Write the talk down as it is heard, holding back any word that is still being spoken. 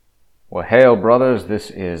Well, hail brothers,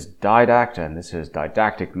 this is Didact, and this is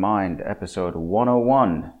Didactic Mind, episode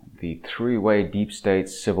 101, the three-way deep state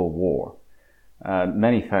civil war.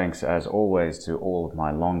 Many thanks, as always, to all of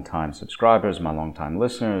my long-time subscribers, my long-time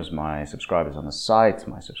listeners, my subscribers on the site,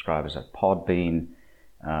 my subscribers at Podbean.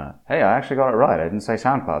 Hey, I actually got it right. I didn't say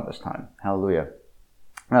SoundCloud this time. Hallelujah.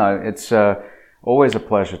 It's always a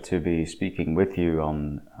pleasure to be speaking with you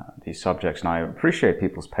on these subjects, and I appreciate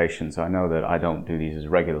people's patience. I know that I don't do these as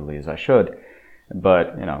regularly as I should,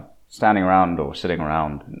 but, standing around or sitting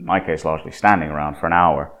around, in my case, largely standing around for an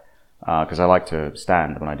hour, because I like to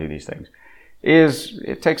stand when I do these things,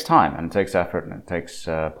 it takes time, and it takes effort, and it takes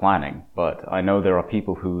planning. But I know there are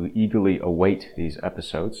people who eagerly await these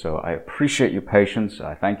episodes, so I appreciate your patience.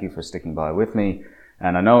 I thank you for sticking by with me.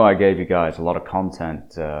 And I know I gave you guys a lot of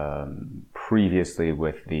content previously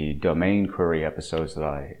with the domain query episodes that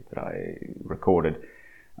I recorded,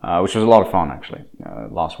 which was a lot of fun actually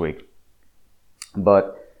last week.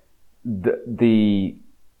 But the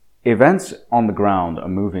events on the ground are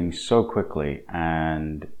moving so quickly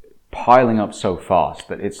and piling up so fast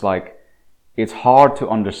that it's hard to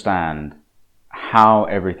understand how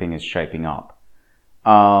everything is shaping up.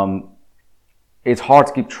 It's hard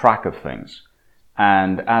to keep track of things.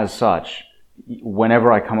 And as such,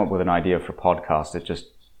 whenever I come up with an idea for a podcast, it just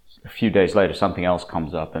a few days later something else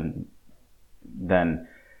comes up, and then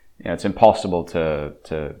it's impossible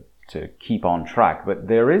to keep on track. But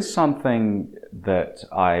there is something that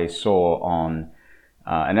I saw on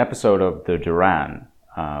an episode of The Duran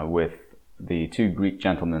with the two Greek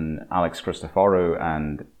gentlemen, Alex Christoforou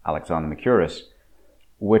and Alexander Mercouris,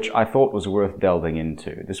 which I thought was worth delving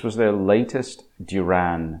into. This was their latest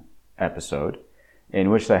Duran episode, in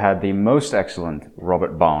which they had the most excellent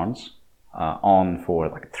Robert Barnes on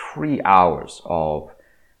for 3 hours of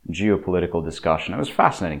geopolitical discussion. It was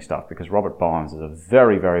fascinating stuff because Robert Barnes is a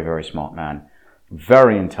very, very, very smart man,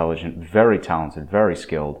 very intelligent, very talented, very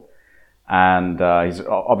skilled, and he's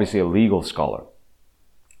obviously a legal scholar.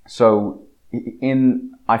 So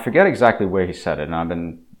I forget exactly where he said it, and I've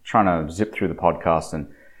been trying to zip through the podcast and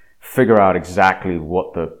figure out exactly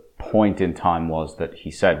what the point in time was that he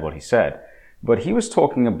said what he said. But he was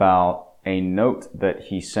talking about a note that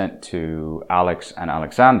he sent to Alex and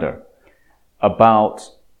Alexander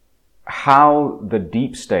about how the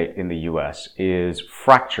deep state in the US is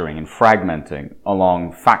fracturing and fragmenting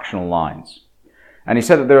along factional lines. And he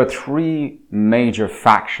said that there are three major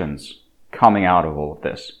factions coming out of all of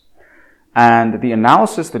this. And the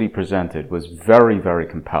analysis that he presented was very, very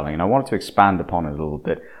compelling. And I wanted to expand upon it a little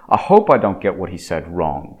bit. I hope I don't get what he said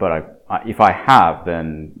wrong, but if I have,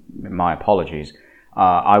 then my apologies.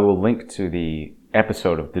 I will link to the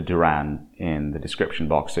episode of The Duran in the description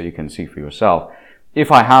box so you can see for yourself. If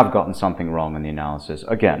I have gotten something wrong in the analysis,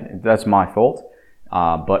 again, that's my fault.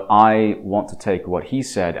 But I want to take what he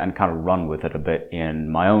said and kind of run with it a bit in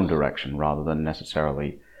my own direction rather than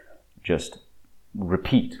necessarily just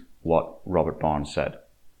repeat what Robert Barnes said.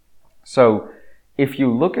 So if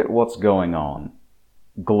you look at what's going on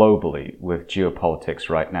globally with geopolitics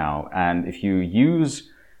right now, and if you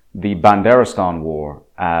use the Banderistan War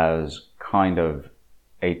as kind of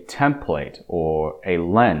a template or a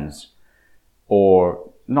lens,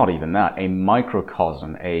 or not even that, a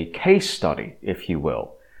microcosm, a case study, if you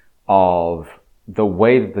will, of the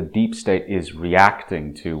way that the deep state is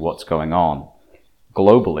reacting to what's going on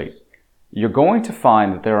globally, you're going to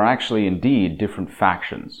find that there are actually indeed different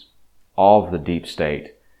factions of the deep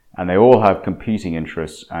state, and they all have competing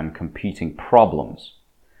interests and competing problems.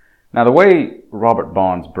 Now, the way Robert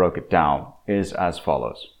Barnes broke it down is as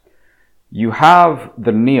follows. You have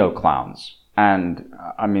the neo-clowns, and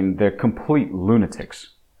they're complete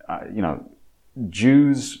lunatics.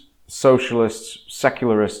 Jews, socialists,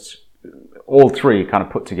 secularists, all three kind of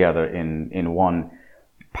put together in one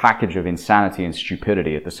package of insanity and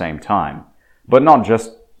stupidity at the same time. But not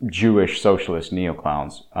just Jewish socialist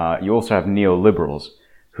neo-clowns. You also have neoliberals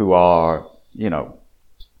who are,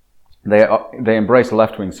 they embrace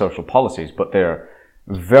left-wing social policies, but they're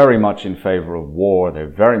very much in favor of war. They're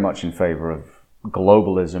very much in favor of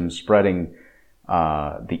globalism, spreading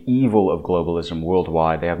the evil of globalism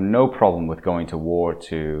worldwide. They have no problem with going to war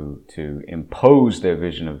to impose their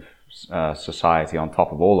vision of society on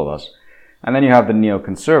top of all of us. And then you have the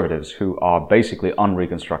neoconservatives, who are basically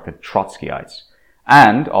unreconstructed Trotskyites.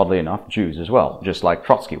 And, oddly enough, Jews as well, just like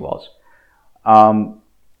Trotsky was.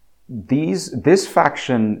 This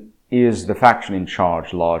faction is the faction in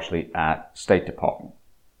charge largely at State Department.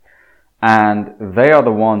 And they are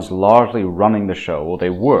the ones largely running the show, or they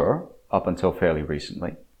were up until fairly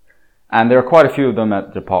recently. And there are quite a few of them at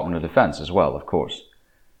the Department of Defense as well, of course.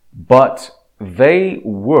 But they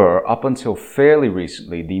were, up until fairly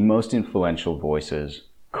recently, the most influential voices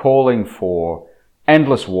calling for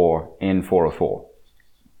endless war in 404.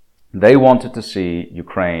 They wanted to see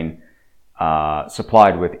Ukraine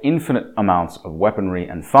supplied with infinite amounts of weaponry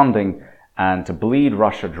and funding, and to bleed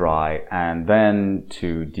Russia dry, and then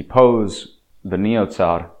to depose the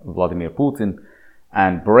neo-Tsar Vladimir Putin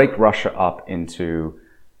and break Russia up into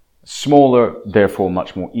smaller, therefore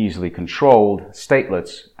much more easily controlled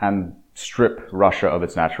statelets, and strip Russia of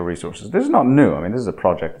its natural resources. This is not new. I mean, this is a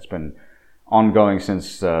project that's been ongoing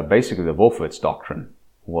since basically the Wolfowitz Doctrine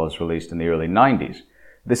was released in the early 90s.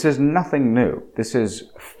 This is nothing new. This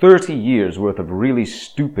is 30 years worth of really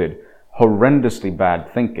stupid, horrendously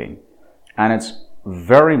bad thinking. And it's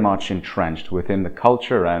very much entrenched within the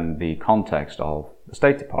culture and the context of the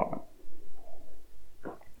State Department.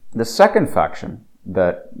 The second faction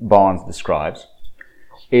that Barnes describes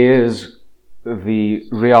is the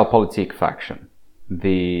Realpolitik faction.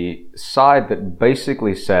 The side that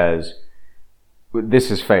basically says,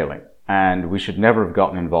 this is failing, and we should never have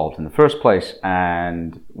gotten involved in the first place,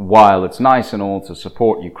 and while it's nice and all to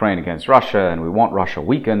support Ukraine against Russia, and we want Russia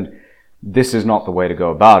weakened, this is not the way to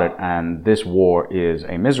go about it, and this war is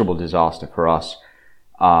a miserable disaster for us.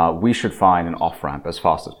 We should find an off-ramp as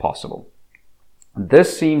fast as possible.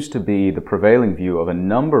 This seems to be the prevailing view of a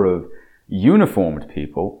number of uniformed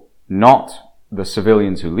people, not the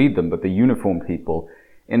civilians who lead them, but the uniformed people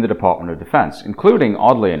in the Department of Defense, including,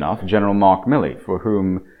 oddly enough, General Mark Milley, for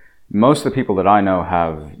whom most of the people that I know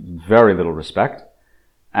have very little respect,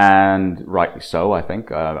 and rightly so, I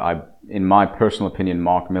think. In my personal opinion,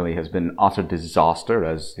 Mark Milley has been an utter disaster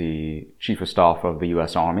as the Chief of Staff of the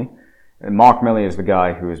U.S. Army. And Mark Milley is the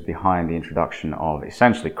guy who is behind the introduction of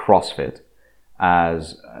essentially CrossFit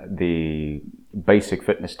as the basic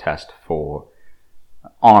fitness test for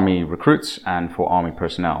Army recruits and for Army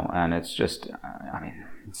personnel. And it's just,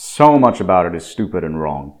 so much about it is stupid and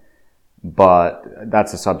wrong. But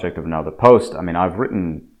that's the subject of another post. I've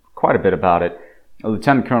written quite a bit about it.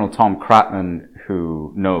 Lieutenant Colonel Tom Kratman,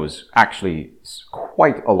 who knows actually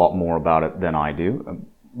quite a lot more about it than I do,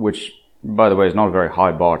 which, by the way, is not a very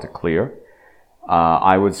high bar to clear.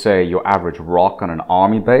 I would say your average rock on an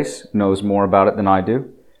army base knows more about it than I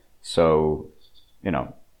do. So,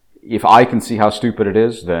 if I can see how stupid it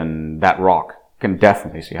is, then that rock can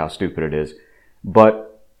definitely see how stupid it is. But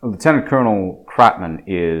Lieutenant Colonel Kratman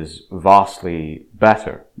is vastly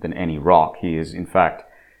better than any rock. He is, in fact,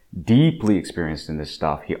 deeply experienced in this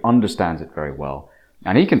stuff. He understands it very well.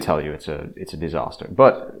 And he can tell you it's a disaster.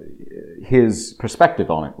 But his perspective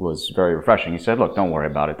on it was very refreshing. He said, look, don't worry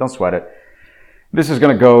about it. Don't sweat it. This is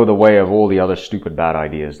going to go the way of all the other stupid bad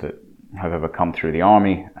ideas that have ever come through the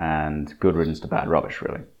army, and good riddance to bad rubbish,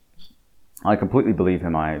 really. I completely believe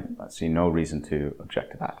him. I see no reason to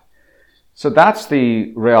object to that. So that's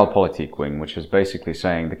the Realpolitik wing, which is basically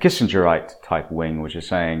saying, the Kissingerite type wing, which is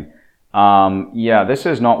saying, this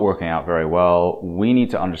is not working out very well. We need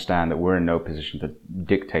to understand that we're in no position to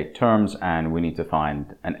dictate terms, and we need to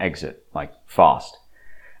find an exit, fast.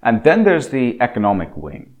 And then there's the economic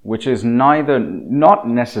wing, which is not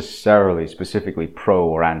necessarily specifically pro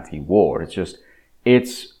or anti-war.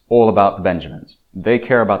 It's all about the Benjamins. They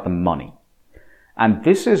care about the money. And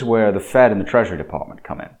this is where the Fed and the Treasury Department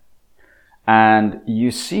come in. And you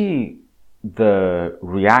see the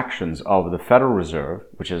reactions of the Federal Reserve,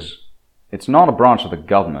 it's not a branch of the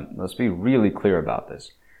government. Let's be really clear about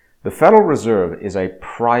this. The Federal Reserve is a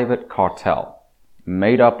private cartel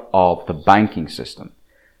made up of the banking system.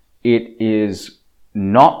 It is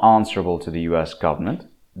not answerable to the U.S. government.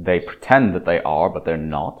 They pretend that they are, but they're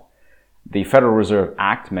not. The Federal Reserve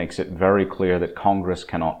Act makes it very clear that Congress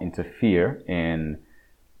cannot interfere in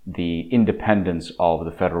the independence of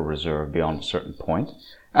the Federal Reserve beyond a certain point.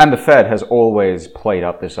 And the Fed has always played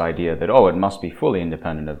up this idea that, it must be fully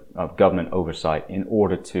independent of government oversight in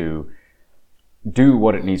order to do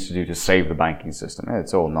what it needs to do to save the banking system.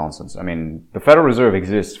 It's all nonsense. The Federal Reserve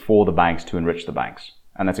exists for the banks to enrich the banks.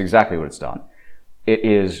 And that's exactly what it's done. It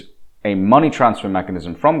is a money transfer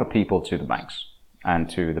mechanism from the people to the banks and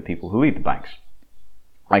to the people who lead the banks.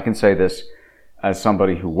 I can say this as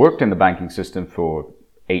somebody who worked in the banking system for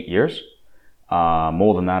 8 years,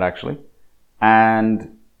 more than that actually,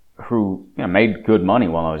 and who made good money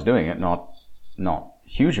while I was doing it, not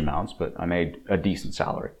huge amounts, but I made a decent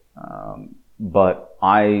salary. But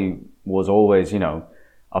I was always,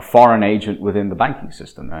 a foreign agent within the banking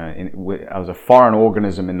system. I was a foreign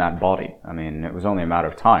organism in that body. It was only a matter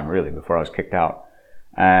of time, really, before I was kicked out.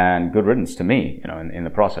 And good riddance to me, in the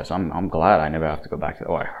process. I'm glad I never have to go back to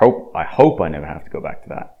that. I hope I never have to go back to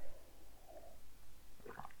that.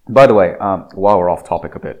 By the way, while we're off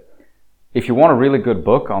topic a bit, if you want a really good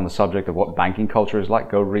book on the subject of what banking culture is like,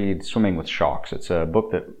 go read Swimming with Sharks. It's a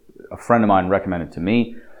book that a friend of mine recommended to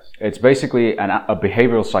me. It's basically a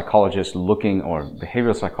behavioral psychologist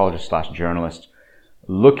behavioral psychologist / journalist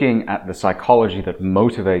looking at the psychology that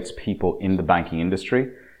motivates people in the banking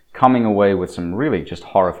industry, coming away with some really just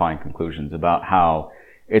horrifying conclusions about how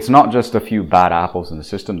it's not just a few bad apples in the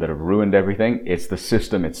system that have ruined everything, it's the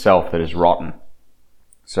system itself that is rotten.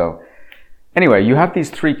 So anyway, you have these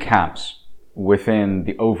three camps within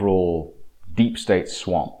the overall deep state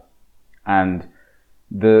swamp. And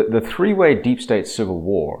the three-way deep state civil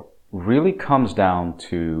war really comes down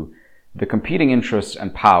to the competing interests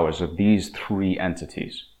and powers of these three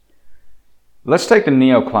entities. Let's take the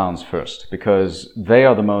neo-clowns first, because they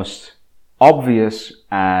are the most obvious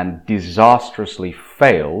and disastrously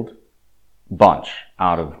failed bunch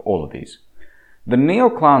out of all of these. The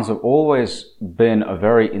neo-clowns have always been a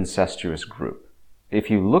very incestuous group. If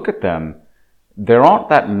you look at them, there aren't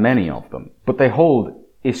that many of them, but they hold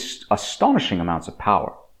astonishing amounts of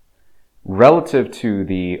power. Relative to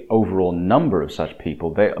the overall number of such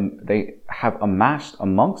people, they have amassed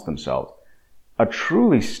amongst themselves a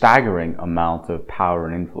truly staggering amount of power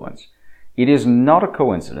and influence. It is not a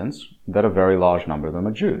coincidence that a very large number of them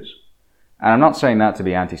are Jews. And I'm not saying that to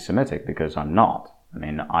be anti-Semitic, because I'm not. I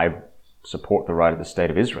mean, I support the right of the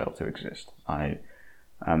State of Israel to exist. I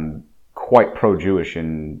am quite pro-Jewish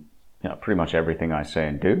in pretty much everything I say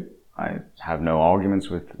and do. I have no arguments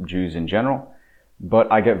with Jews in general,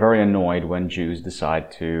 but I get very annoyed when Jews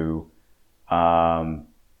decide to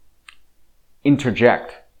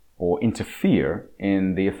interject or interfere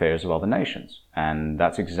in the affairs of other nations. And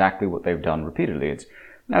that's exactly what they've done repeatedly. It's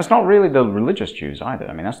not really the religious Jews either.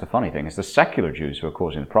 I mean, that's the funny thing. It's the secular Jews who are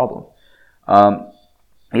causing the problem.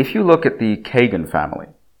 If you look at the Kagan family,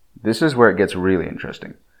 this is where it gets really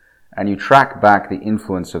interesting. And you track back the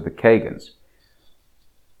influence of the Kagans.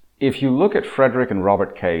 If you look at Frederick and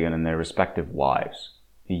Robert Kagan and their respective wives,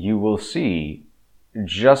 you will see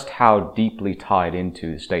just how deeply tied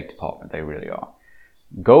into the State Department they really are.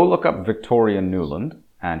 Go look up Victoria Nuland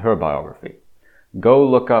and her biography. Go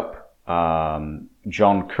look up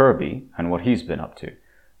John Kirby and what he's been up to.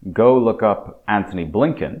 Go look up Anthony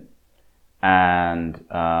Blinken and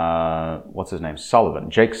what's his name?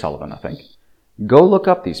 Jake Sullivan, I think. Go look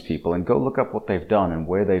up these people and go look up what they've done and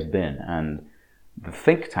where they've been and the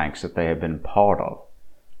think tanks that they have been part of.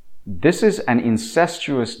 This is an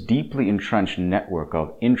incestuous, deeply entrenched network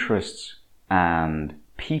of interests and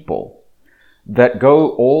people that go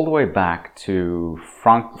all the way back to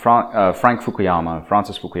Francis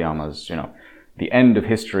Fukuyama's, the end of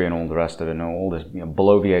history and all the rest of it, and all this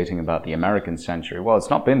bloviating about the American century. Well, it's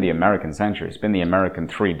not been the American century, it's been the American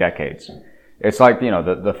 3 decades. It's like, the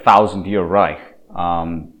 1,000-year Reich.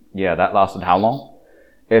 That lasted how long?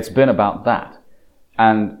 It's been about that.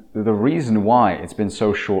 And the reason why it's been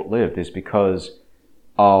so short-lived is because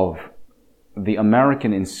of the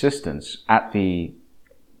American insistence at the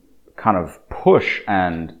kind of push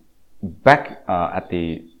and at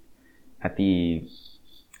the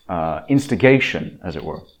instigation, as it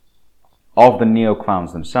were, of the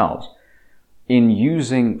neo-clowns themselves in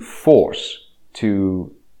using force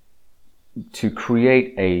to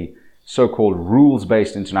create a so-called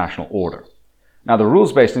rules-based international order. Now, the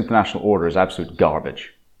rules-based international order is absolute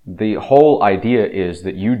garbage. The whole idea is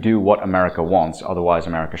that you do what America wants, otherwise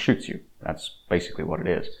America shoots you. That's basically what it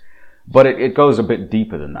is. But it goes a bit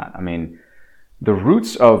deeper than that. I mean, the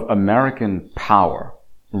roots of American power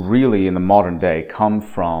really in the modern day come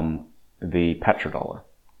from the petrodollar.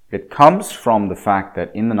 It comes from the fact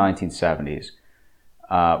that in the 1970s,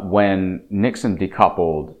 when Nixon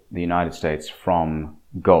decoupled the United States from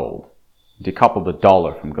gold, decoupled the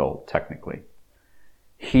dollar from gold, technically,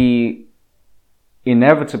 he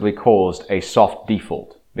inevitably caused a soft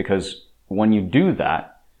default, because when you do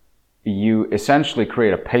that, you essentially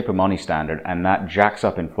create a paper money standard, and that jacks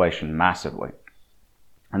up inflation massively.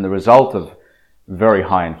 And the result of very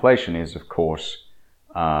high inflation is, of course,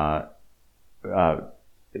 the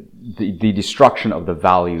destruction of the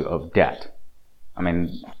value of debt. I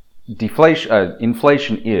mean,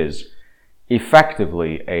 inflation is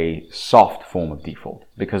effectively a soft form of default,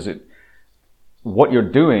 because what you're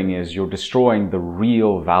doing is you're destroying the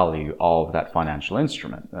real value of that financial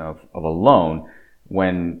instrument, of a loan.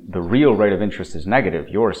 When the real rate of interest is negative,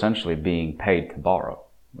 you're essentially being paid to borrow,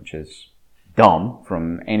 which is dumb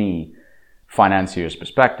from any financier's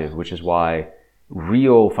perspective, which is why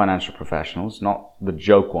real financial professionals, not the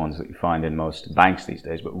joke ones that you find in most banks these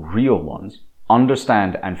days, but real ones,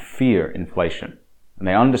 understand and fear inflation. And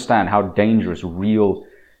they understand how dangerous real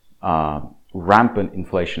rampant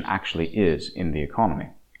inflation actually is in the economy.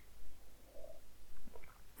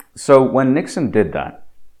 So when Nixon did that,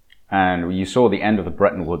 and you saw the end of the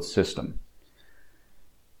Bretton Woods system,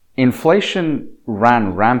 inflation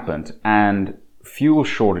ran rampant and fuel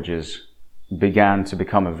shortages began to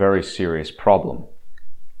become a very serious problem.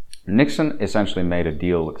 Nixon essentially made a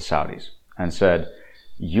deal with the Saudis and said,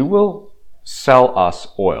 you will sell us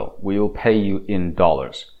oil. We will pay you in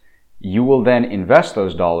dollars. You will then invest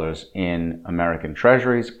those dollars in American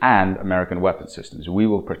treasuries and American weapon systems. We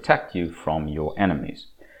will protect you from your enemies.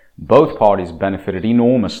 Both parties benefited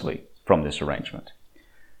enormously from this arrangement.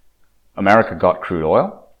 America got crude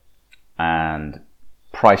oil, and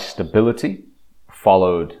price stability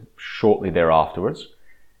followed shortly thereafterwards.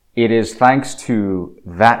 It is thanks to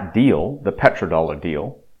that deal, the petrodollar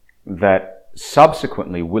deal, that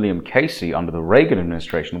subsequently William Casey under the Reagan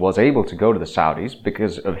administration was able to go to the Saudis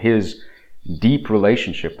because of his deep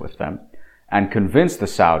relationship with them and convince the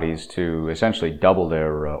Saudis to essentially double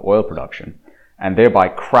their oil production and thereby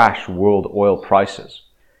crash world oil prices.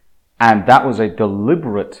 And that was a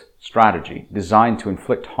deliberate strategy designed to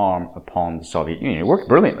inflict harm upon the Soviet Union. It worked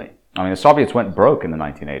brilliantly. I mean, the Soviets went broke in the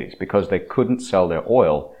 1980s because they couldn't sell their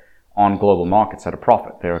oil on global markets at a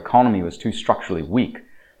profit. Their economy was too structurally weak.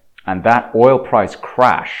 And that oil price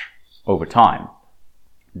crash over time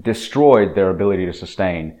destroyed their ability to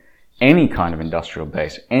sustain any kind of industrial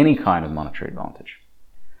base, any kind of monetary advantage.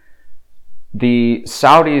 The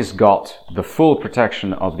Saudis got the full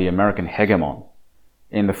protection of the American hegemon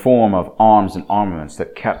in the form of arms and armaments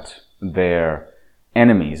that kept their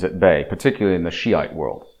enemies at bay, particularly in the Shiite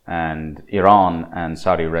world. And Iran and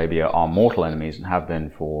Saudi Arabia are mortal enemies and have been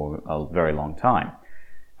for a very long time.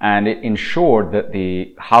 And it ensured that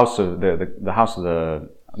the House of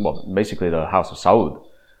basically the House of Saud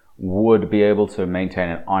would be able to maintain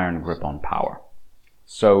an iron grip on power.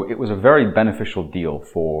 So it was a very beneficial deal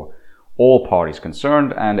for all parties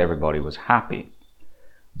concerned, and everybody was happy.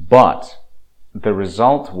 But the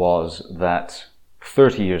result was that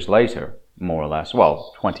 30 years later, more or less,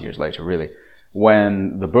 well, 20 years later really,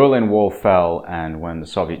 when the Berlin Wall fell and when the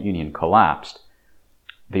Soviet Union collapsed,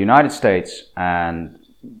 the United States, and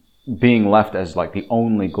being left as like the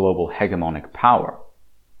only global hegemonic power,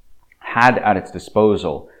 had at its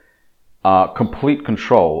disposal complete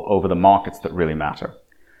control over the markets that really matter.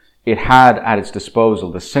 It had at its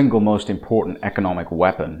disposal the single most important economic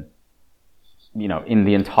weapon, in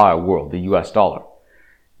the entire world, the US dollar.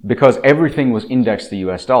 Because everything was indexed to the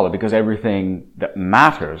US dollar, because everything that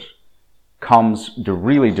matters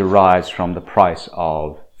really derives from the price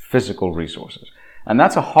of physical resources. And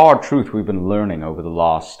that's a hard truth we've been learning over the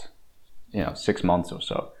last, 6 months or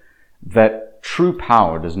so. That true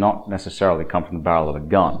power does not necessarily come from the barrel of a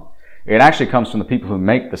gun. It actually comes from the people who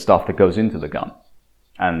make the stuff that goes into the gun.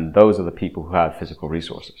 And those are the people who have physical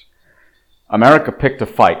resources. America picked a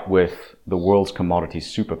fight with the world's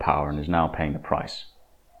commodities superpower and is now paying the price.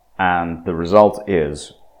 And the result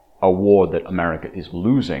is a war that America is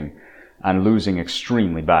losing, and losing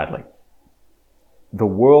extremely badly. The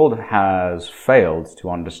world has failed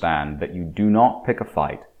to understand that you do not pick a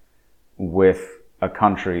fight with a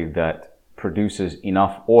country that produces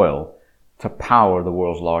enough oil to power the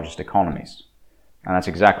world's largest economies. And that's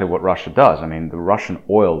exactly what Russia does. I mean, the Russian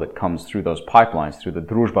oil that comes through those pipelines, through the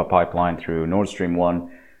Druzhba pipeline, through Nord Stream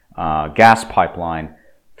 1 gas pipeline,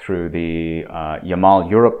 through the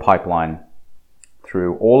Yamal Europe pipeline,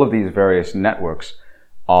 through all of these various networks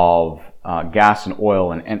of gas and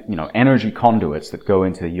oil and energy conduits that go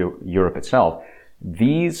into Europe itself,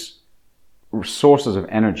 these sources of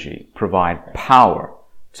energy provide power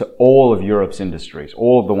to all of Europe's industries,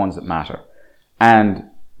 all of the ones that matter. And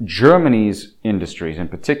Germany's industries in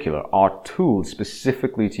particular are tooled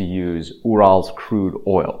specifically to use Ural's crude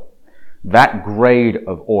oil. That grade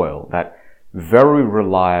of oil, that very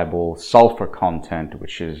reliable sulfur content,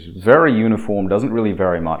 which is very uniform, doesn't really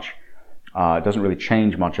vary much, doesn't really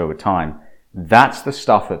change much over time, that's the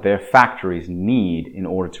stuff that their factories need in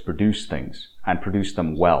order to produce things and produce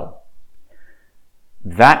them well.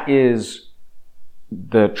 That is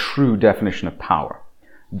the true definition of power.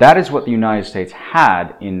 That is what the United States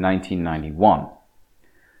had in 1991.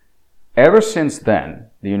 Ever since then,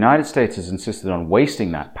 the United States has insisted on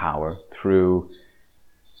wasting that power through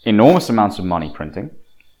enormous amounts of money printing,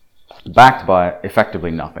 backed by effectively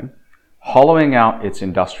nothing, hollowing out its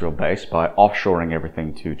industrial base by offshoring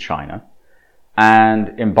everything to China,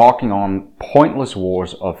 and embarking on pointless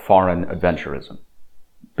wars of foreign adventurism,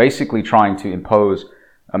 basically trying to impose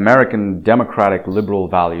American democratic liberal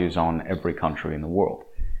values on every country in the world.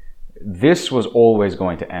 This was always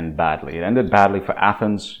going to end badly. It ended badly for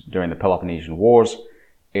Athens during the Peloponnesian Wars.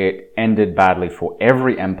 It ended badly for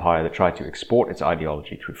every empire that tried to export its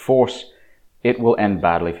ideology through force. it will end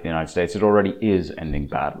badly for the United States. It already is ending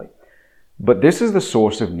badly. But this is the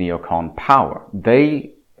source of neocon power.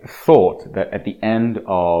 They thought that at the end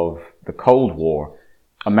of the Cold War,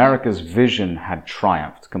 America's vision had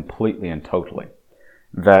triumphed completely and totally.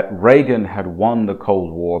 That Reagan had won the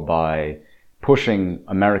Cold War by pushing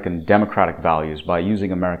American democratic values, by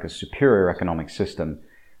using America's superior economic system,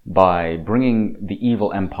 by bringing the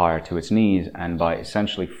evil empire to its knees, and by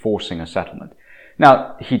essentially forcing a settlement.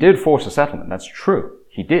 Now, he did force a settlement. That's true.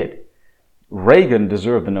 He did. Reagan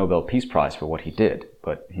deserved the Nobel Peace Prize for what he did,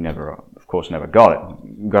 but he never, of course, never got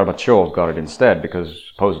it. Gorbachev got it instead because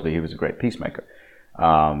supposedly he was a great peacemaker.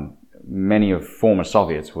 Many of former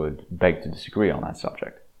Soviets would beg to disagree on that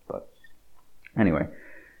subject. But anyway,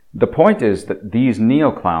 the point is that these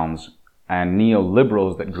neo-clowns and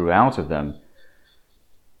neoliberals that grew out of them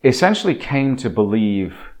essentially came to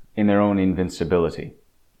believe in their own invincibility.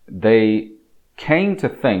 They came to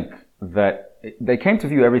think that they came to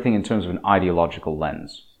view everything in terms of an ideological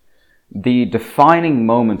lens. The defining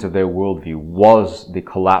moment of their worldview was the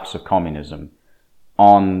collapse of communism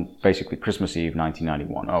on basically Christmas Eve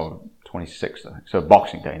 1991, 26th, I think. So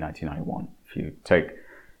Boxing Day 1991, if you take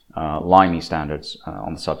Limey standards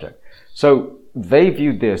on the subject. So they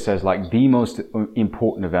viewed this as like the most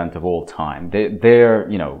important event of all time.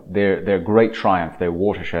 Their great triumph, their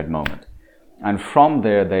watershed moment. And from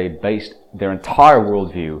there, they based their entire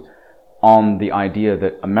worldview on the idea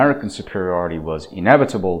that American superiority was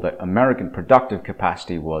inevitable, that American productive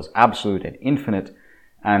capacity was absolute and infinite,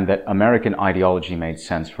 and that American ideology made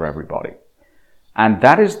sense for everybody. And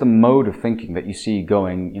that is the mode of thinking that you see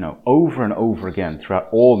going, over and over again throughout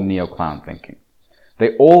all neo-clown thinking.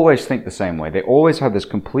 They always think the same way. They always have this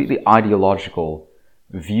completely ideological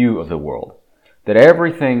view of the world, that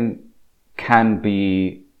everything can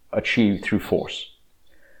be achieved through force.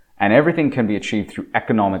 And everything can be achieved through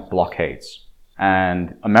economic blockades.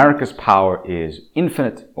 And America's power is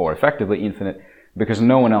infinite, or effectively infinite, because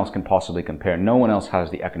no one else can possibly compare. No one else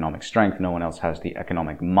has the economic strength. No one else has the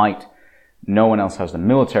economic might. No one else has the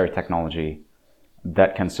military technology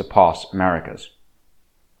that can surpass America's.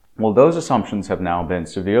 Well, those assumptions have now been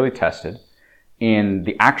severely tested in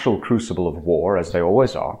the actual crucible of war, as they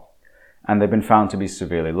always are, and they've been found to be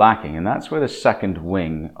severely lacking. And that's where the second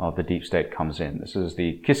wing of the deep state comes in. This is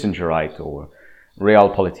the Kissingerite or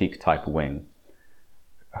Realpolitik type wing,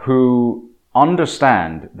 who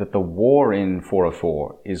understand that the war in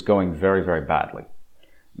 404 is going very, very badly,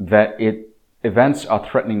 that events are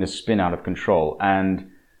threatening to spin out of control.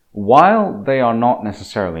 And while they are not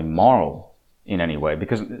necessarily moral in any way,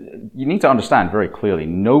 because you need to understand very clearly,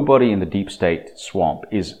 nobody in the deep state swamp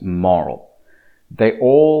is moral. They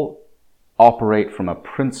all operate from a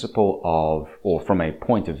principle of, or from a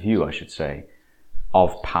point of view, I should say,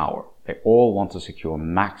 of power. They all want to secure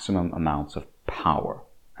maximum amounts of power,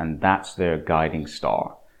 and that's their guiding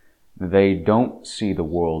star. They don't see the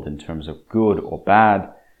world in terms of good or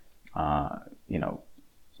bad,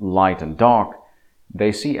 light and dark.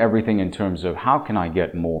 They see everything in terms of how can I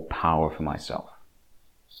get more power for myself.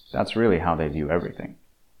 That's really how they view everything.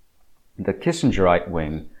 The Kissingerite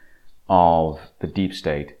wing of the deep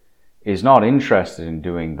state is not interested in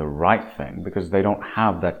doing the right thing because they don't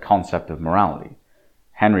have that concept of morality.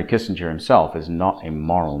 Henry Kissinger himself is not a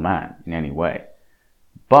moral man in any way.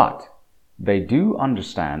 But they do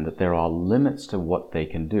understand that there are limits to what they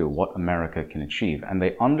can do, what America can achieve. And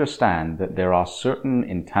they understand that there are certain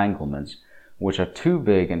entanglements which are too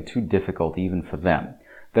big and too difficult even for them.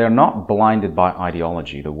 They are not blinded by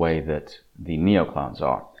ideology the way that the neoclowns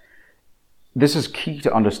are. This is key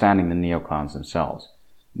to understanding the neoclowns themselves.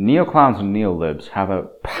 Neoclowns and neolibs have a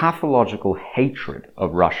pathological hatred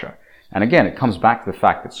of Russia. And again, it comes back to the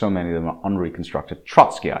fact that so many of them are unreconstructed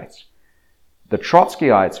Trotskyites. The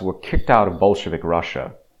Trotskyites were kicked out of Bolshevik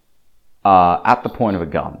Russia at the point of a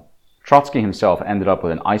gun. Trotsky himself ended up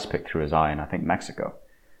with an ice pick through his eye in, I think, Mexico.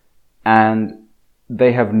 And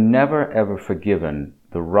they have never, ever forgiven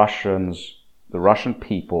the Russian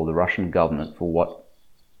people, the Russian government for what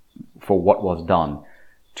was done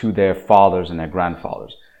to their fathers and their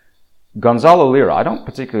grandfathers. Gonzalo Lira, I don't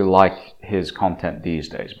particularly like his content these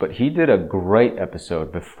days, but he did a great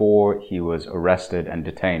episode before he was arrested and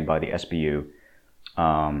detained by the SBU,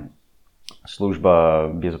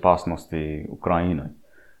 Служба безопасности Украины,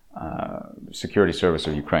 Security Service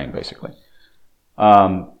of Ukraine, basically,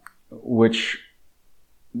 in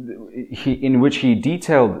which he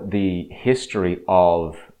detailed the history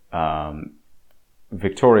of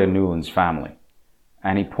Victoria Nuland's family.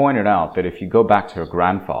 And he pointed out that if you go back to her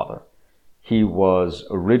grandfather, he was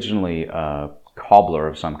originally a cobbler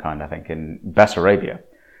of some kind, I think, in Bessarabia,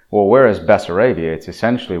 Well, whereas Bessarabia, it's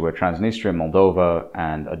essentially where Transnistria, Moldova,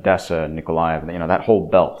 and Odessa, Nikolaev, that whole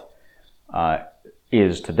belt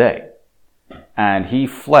is today. And he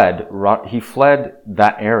fled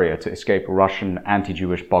that area to escape Russian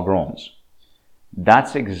anti-Jewish pogroms.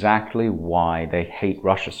 That's exactly why they hate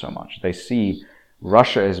Russia so much. They see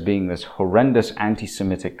Russia as being this horrendous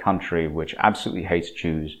anti-Semitic country which absolutely hates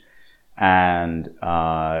Jews and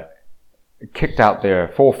kicked out their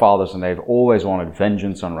forefathers, and they've always wanted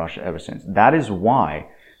vengeance on Russia ever since. That is why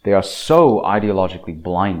they are so ideologically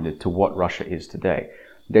blinded to what Russia is today.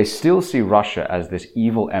 They still see Russia as this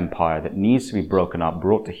evil empire that needs to be broken up,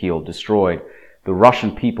 brought to heel, destroyed. The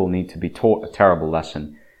Russian people need to be taught a terrible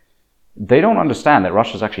lesson. They don't understand that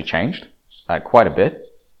Russia's actually changed quite a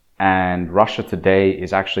bit. And Russia today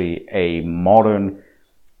is actually a modern,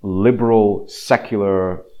 liberal,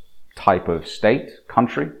 secular type of state,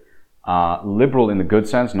 country. Liberal in the good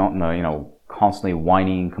sense, not in the, constantly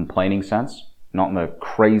whining, complaining sense. Not in the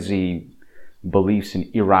crazy beliefs in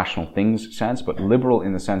irrational things sense, but liberal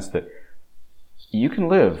in the sense that you can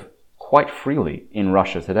live quite freely in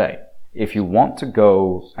Russia today. If you want to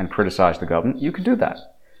go and criticize the government, you can do that.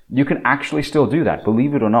 You can actually still do that,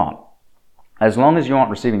 believe it or not. As long as you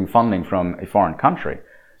aren't receiving funding from a foreign country,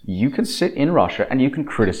 you can sit in Russia and you can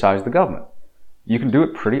criticize the government. You can do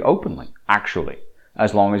it pretty openly, actually,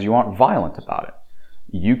 as long as you aren't violent about it.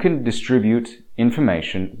 You can distribute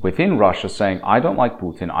information within Russia saying, I don't like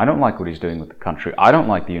Putin, I don't like what he's doing with the country, I don't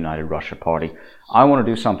like the United Russia Party, I want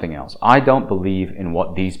to do something else. I don't believe in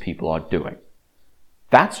what these people are doing.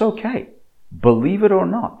 That's okay. Believe it or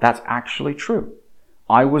not, that's actually true.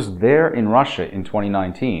 I was there in Russia in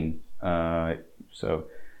 2019. So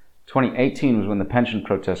 2018 was when the pension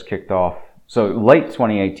protests kicked off. So late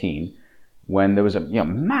 2018, when there was a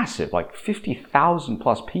massive, 50,000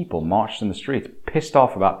 plus people marched in the streets, pissed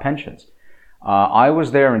off about pensions. I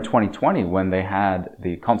was there in 2020 when they had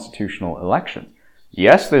the constitutional election.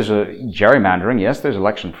 Yes, there's a gerrymandering. Yes, there's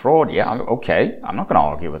election fraud. Yeah, okay. I'm not going to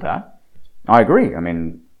argue with that. I agree. I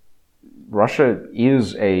mean, Russia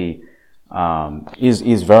is is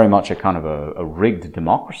very much a kind of a rigged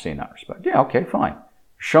democracy in that respect. Yeah, okay, fine.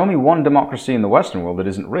 Show me one democracy in the Western world that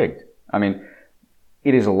isn't rigged. I mean,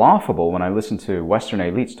 it is laughable when I listen to Western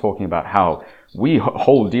elites talking about how we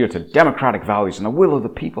hold dear to democratic values and the will of the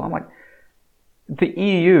people. I'm like, the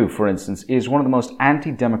EU, for instance, is one of the most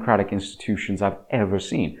anti-democratic institutions I've ever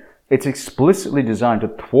seen. It's explicitly designed to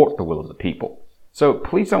thwart the will of the people. So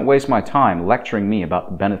please don't waste my time lecturing me about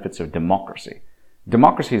the benefits of democracy.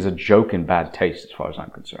 Democracy is a joke in bad taste as far as I'm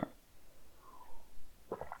concerned.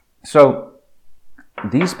 So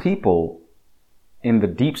these people in the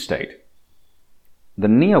deep state, the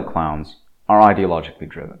neo-clowns, are ideologically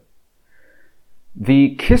driven.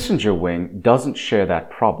 The Kissinger wing doesn't share that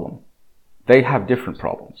problem. They have different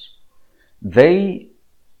problems. They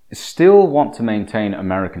still want to maintain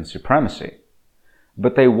American supremacy,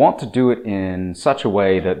 but they want to do it in such a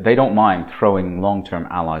way that they don't mind throwing long-term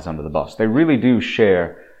allies under the bus. They really do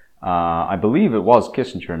share, I believe it was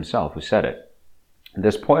Kissinger himself who said it,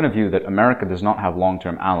 this point of view that America does not have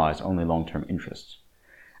long-term allies, only long-term interests.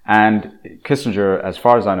 And Kissinger, as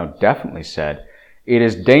far as I know, definitely said, it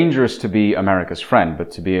is dangerous to be America's friend,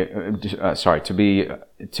 but it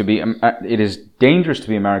is dangerous to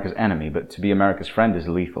be America's enemy, but to be America's friend is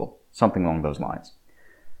lethal. Something along those lines.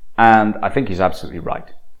 And I think he's absolutely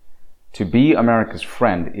right. To be America's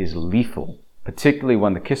friend is lethal, particularly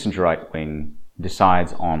when the Kissingerite wing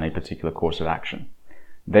decides on a particular course of action.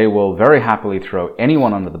 They will very happily throw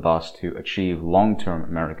anyone under the bus to achieve long-term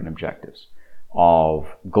American objectives of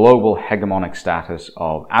global hegemonic status,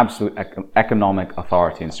 of absolute economic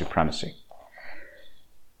authority and supremacy.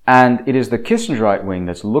 And it is the Kissingerite wing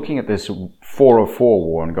that's looking at this 404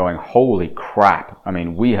 war and going, holy crap, I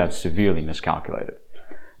mean, we have severely miscalculated.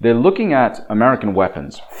 They're looking at American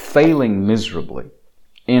weapons failing miserably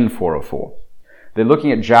in 404. They're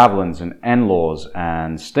looking at javelins and NLAWs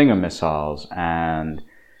and Stinger missiles and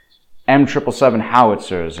M777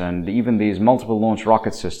 howitzers and even these multiple launch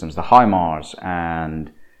rocket systems, the HIMARS,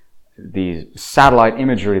 and the satellite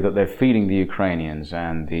imagery that they're feeding the Ukrainians,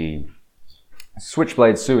 and the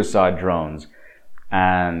Switchblade suicide drones,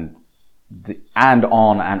 and on and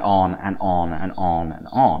on and on and on and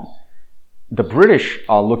on. The British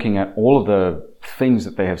are looking at all of the things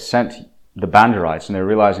that they have sent the Banderites, and they're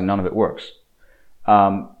realizing none of it works.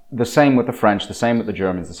 The same with the French, the same with the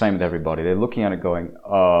Germans, the same with everybody. They're looking at it going,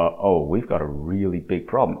 oh, we've got a really big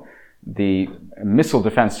problem. The missile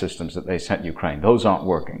defense systems that they sent Ukraine, those aren't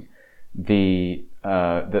working. The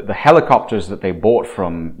helicopters that they bought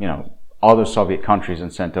from, other Soviet countries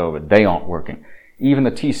and sent over, they aren't working. Even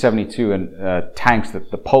the T-72 and tanks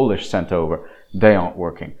that the Polish sent over, they aren't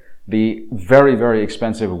working. The very, very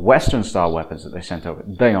expensive Western-style weapons that they sent over,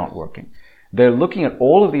 they aren't working. They're looking at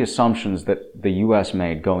all of the assumptions that the US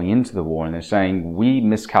made going into the war, and they're saying, we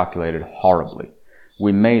miscalculated horribly.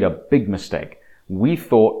 We made a big mistake. We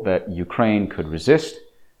thought that Ukraine could resist.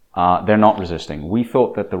 They're not resisting. We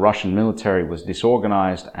thought that the Russian military was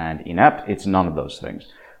disorganized and inept. It's none of those things.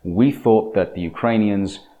 We thought that the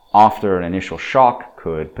Ukrainians, after an initial shock,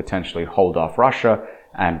 could potentially hold off Russia,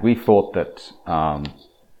 and we thought that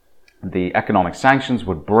the economic sanctions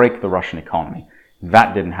would break the Russian economy.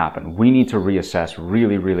 That didn't happen. We need to reassess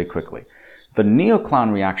really, really quickly. The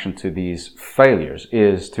neoclown reaction to these failures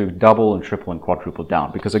is to double and triple and quadruple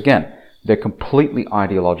down, because again, they're completely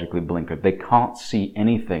ideologically blinkered. They can't see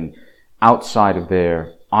anything outside of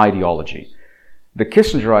their ideology. The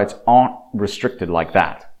Kissingerites aren't restricted like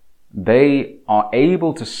that. They are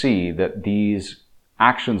able to see that these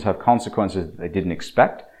actions have consequences that they didn't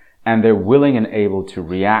expect, and they're willing and able to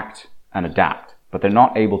react and adapt. But they're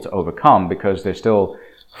not able to overcome because they're still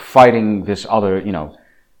fighting this other,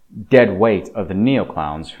 dead weight of the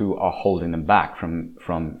neoclowns who are holding them back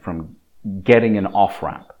from getting an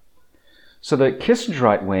off-ramp. So the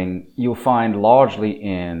Kissingerite wing you'll find largely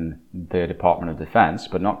in the Department of Defense,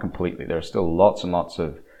 but not completely. There are still lots and lots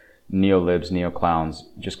of neolibs, neoclowns,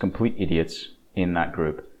 just complete idiots in that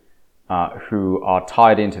group who are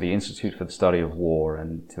tied into the Institute for the Study of War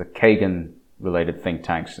and to the Kagan-related think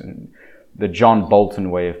tanks and the John Bolton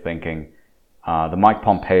way of thinking, the Mike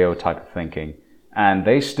Pompeo type of thinking. And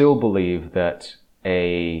they still believe that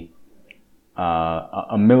a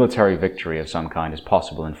military victory of some kind is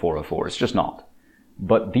possible in 404. It's just not.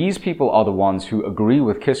 But these people are the ones who agree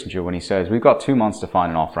with Kissinger when he says, we've got 2 months to find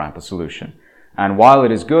an off-ramp, a solution. And while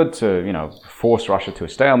it is good to, force Russia to a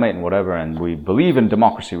stalemate and whatever, and we believe in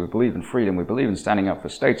democracy, we believe in freedom, we believe in standing up for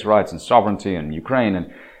states' rights and sovereignty and Ukraine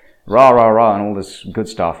and rah, rah, rah, and all this good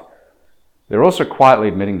stuff, they're also quietly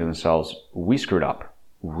admitting to themselves, we screwed up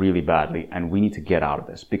really badly and we need to get out of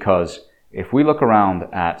this. Because if we look around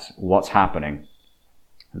at what's happening,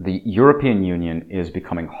 the European Union is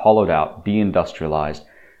becoming hollowed out, deindustrialized.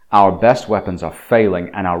 Our best weapons are failing,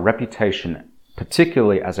 and our reputation,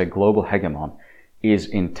 particularly as a global hegemon, is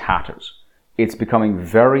in tatters. It's becoming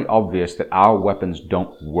very obvious that our weapons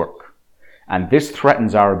don't work. And this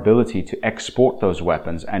threatens our ability to export those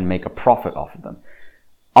weapons and make a profit off of them.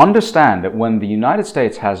 Understand that when the United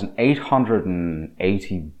States has an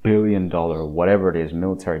 $880 billion, whatever it is,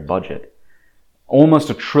 military budget, almost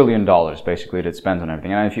 $1 trillion basically that it spends on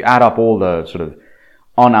everything. And if you add up all the sort of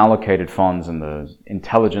unallocated funds and the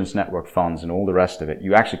intelligence network funds and all the rest of it,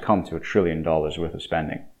 you actually come to $1 trillion worth of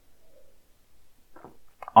spending.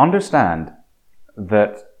 Understand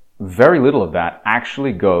that very little of that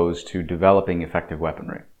actually goes to developing effective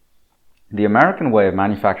weaponry. The American way of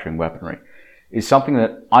manufacturing weaponry is something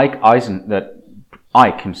that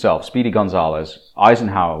Ike himself, Speedy Gonzales,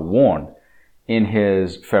 Eisenhower, warned in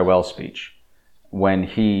his farewell speech when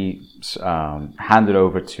he handed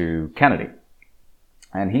over to Kennedy.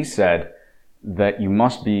 And he said that you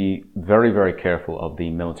must be very, very careful of the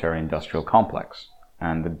military-industrial complex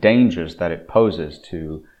and the dangers that it poses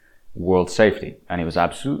to world safety. And he was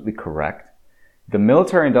absolutely correct. The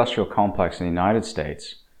military-industrial complex in the United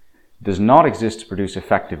States does not exist to produce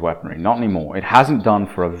effective weaponry, not anymore. It hasn't done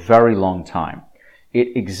for a very long time.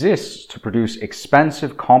 It exists to produce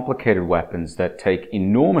expensive, complicated weapons that take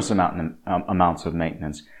enormous amounts of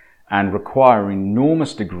maintenance and require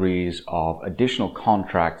enormous degrees of additional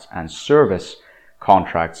contracts and service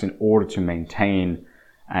contracts in order to maintain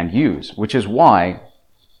and use, which is why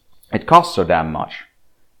it costs so damn much.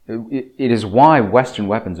 It is why Western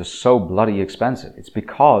weapons are so bloody expensive. It's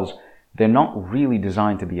because they're not really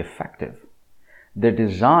designed to be effective. They're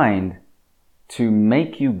designed to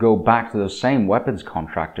make you go back to those same weapons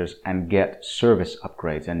contractors and get service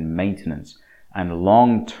upgrades and maintenance and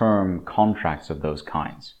long-term contracts of those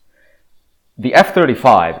kinds. The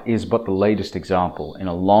F-35 is but the latest example in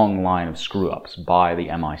a long line of screw-ups by the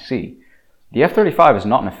MIC. The F-35 is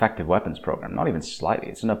not an effective weapons program, not even slightly.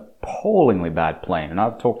 It's an appallingly bad plane, and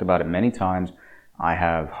I've talked about it many times. I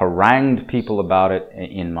have harangued people about it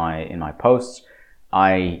in my posts.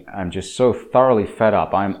 I am just so thoroughly fed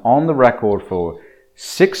up. I'm on the record for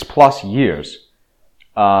 6+ years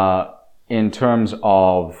in terms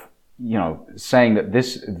of saying that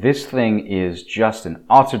this thing is just an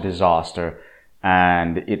utter disaster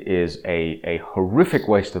and it is a horrific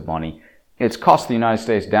waste of money. It's cost the United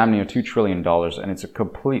States damn near $2 trillion and it's a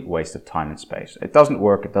complete waste of time and space. It doesn't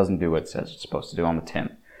work. It doesn't do what it says it's supposed to do on the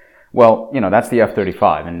tin. Well, that's the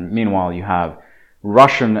F-35. And meanwhile, you have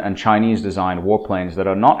Russian and Chinese designed warplanes that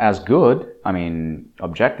are not as good. I mean,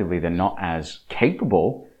 objectively, they're not as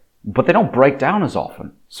capable, but they don't break down as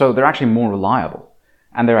often. So they're actually more reliable.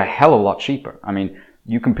 And they're a hell of a lot cheaper. I mean,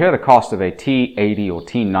 you compare the cost of a T-80 or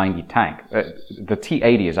T-90 tank. The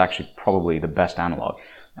T-80 is actually probably the best analog.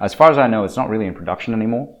 As far as I know, it's not really in production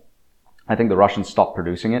anymore. I think the Russians stopped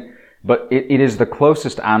producing it. But it is the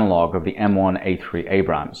closest analog of the M1A3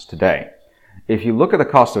 Abrams today. If you look at the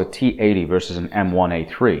cost of a T-80 versus an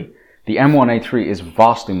M1A3, the M1A3 is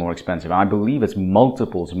vastly more expensive. I believe it's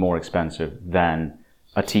multiples more expensive than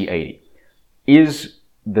a T-80. Is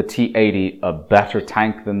the T-80 a better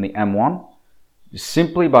tank than the M1?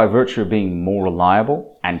 Simply by virtue of being more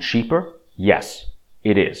reliable and cheaper? Yes,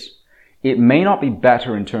 it is. It may not be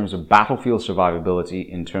better in terms of battlefield survivability,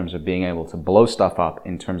 in terms of being able to blow stuff up,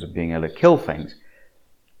 in terms of being able to kill things.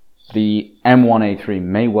 The M1A3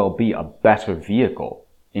 may well be a better vehicle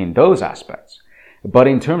in those aspects. But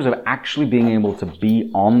in terms of actually being able to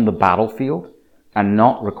be on the battlefield and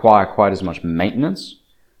not require quite as much maintenance,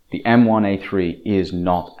 the M1A3 is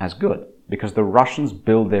not as good because the Russians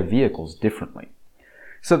build their vehicles differently.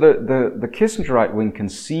 So the Kissingerite wing can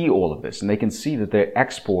see all of this, and they can see that their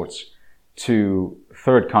exports to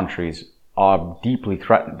third countries are deeply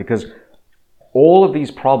threatened because all of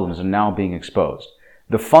these problems are now being exposed.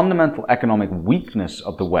 The fundamental economic weakness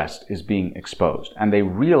of the West is being exposed, and they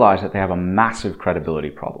realize that they have a massive credibility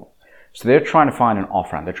problem. So they're trying to find an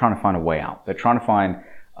off-ramp. They're trying to find a way out. They're trying to find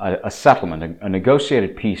a settlement, a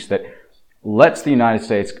negotiated peace that lets the United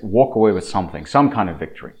States walk away with something, some kind of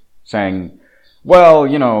victory, saying, well,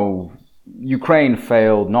 you know, Ukraine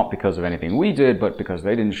failed not because of anything we did, but because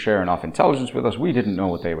they didn't share enough intelligence with us. We didn't know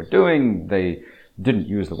what they were doing. They didn't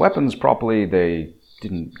use the weapons properly. They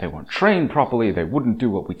weren't trained properly. They wouldn't do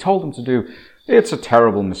what we told them to do. It's a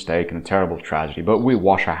terrible mistake and a terrible tragedy, but we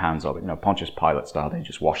wash our hands of it. You know, Pontius Pilate style. They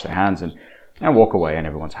just wash their hands and walk away and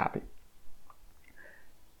everyone's happy.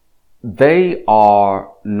 They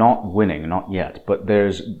are not winning, not yet, but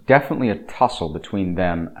there's definitely a tussle between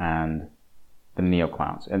them and the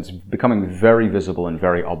neo-clowns. And it's becoming very visible and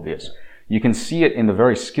very obvious. You can see it in the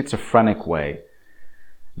very schizophrenic way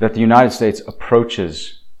that the United States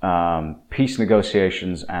approaches peace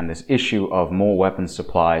negotiations and this issue of more weapons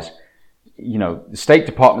supplies. You know, the State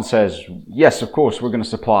Department says, yes, of course, we're going to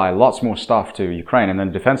supply lots more stuff to Ukraine. And then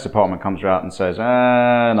the Defense Department comes out and says,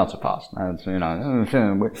 not so fast.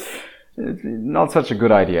 It's not such a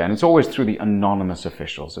good idea. And it's always through the anonymous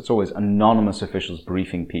officials. It's always anonymous officials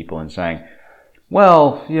briefing people and saying,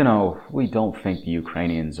 well, you know, we don't think the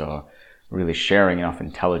Ukrainians are really sharing enough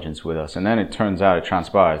intelligence with us. And then it turns out, it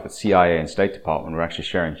transpires that CIA and State Department were actually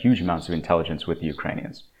sharing huge amounts of intelligence with the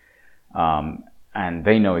Ukrainians. And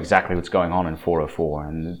they know exactly what's going on in 404.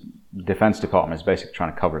 And the Defense Department is basically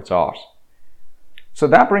trying to cover its arse. So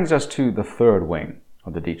that brings us to the third wing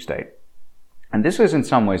of the deep state. And this is in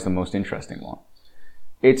some ways the most interesting one.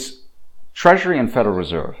 It's Treasury and Federal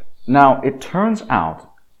Reserve. Now, it turns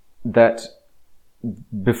out that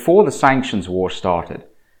before the sanctions war started,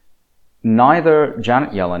 neither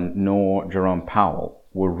Janet Yellen nor Jerome Powell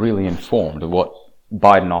were really informed of what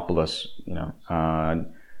Bidenopoulos,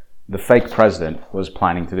 the fake president, was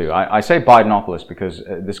planning to do. I say Bidenopoulos because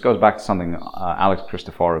this goes back to something Alex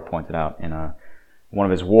Christoforou pointed out in one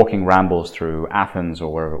of his walking rambles through Athens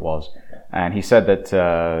or wherever it was. And he said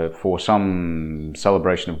that for some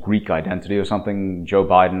celebration of Greek identity or something, Joe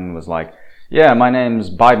Biden was like, yeah, my name's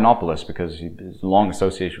Bidenopoulos because he's long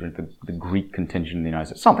associated with the Greek contingent in the United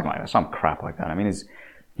States. Something like that, some crap like that. I mean,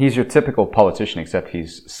 he's your typical politician, except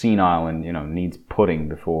he's senile and, needs pudding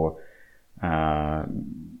before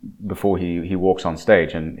he walks on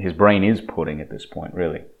stage. And his brain is pudding at this point,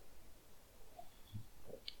 really.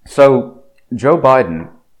 So Joe Biden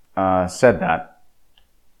said that,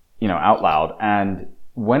 out loud. And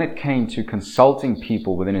when it came to consulting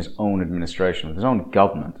people within his own administration, with his own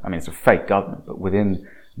government, I mean, it's a fake government, but within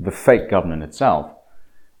the fake government itself,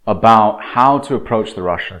 about how to approach the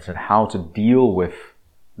Russians and how to deal with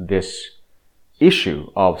this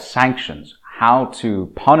issue of sanctions, how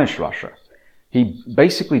to punish Russia, he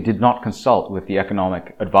basically did not consult with the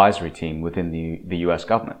economic advisory team within the US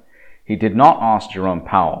government. He did not ask Jerome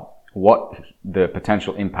Powell what the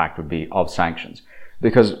potential impact would be of sanctions,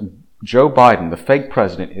 because Joe Biden, the fake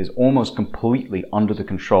president, is almost completely under the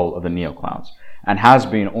control of the neoclowns and has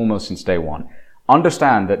been almost since day one.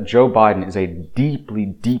 Understand that Joe Biden is a deeply,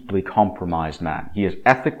 deeply compromised man. He is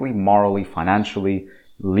ethically, morally, financially,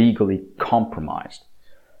 legally compromised.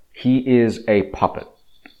 He is a puppet.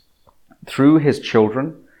 Through his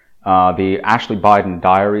children, the Ashley Biden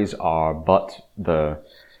diaries are but the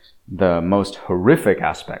most horrific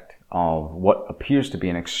aspect of what appears to be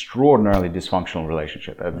an extraordinarily dysfunctional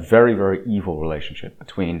relationship, a very, very evil relationship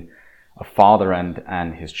between a father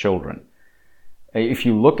and his children. If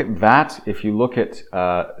you look at that, if you look at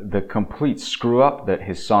the complete screw-up that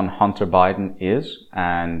his son Hunter Biden is,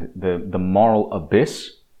 and the moral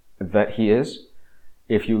abyss that he is,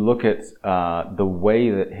 if you look at the way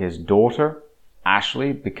that his daughter,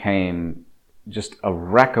 Ashley, became just a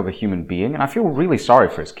wreck of a human being, and I feel really sorry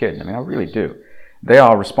for his kid. I mean, I really do. They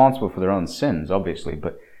are responsible for their own sins, obviously,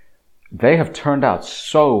 but they have turned out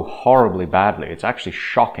so horribly badly. It's actually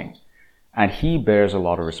shocking. And he bears a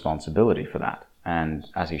lot of responsibility for that, and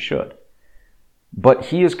as he should. But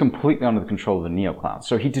he is completely under the control of the neoclouds.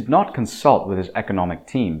 So he did not consult with his economic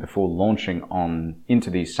team before launching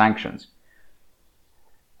into these sanctions.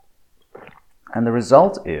 And the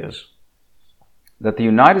result is that the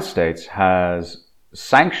United States has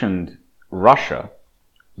sanctioned Russia,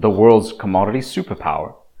 the world's commodity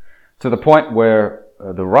superpower, to the point where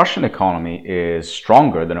the Russian economy is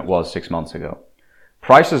stronger than it was 6 months ago.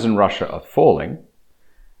 Prices in Russia are falling.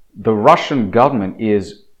 The Russian government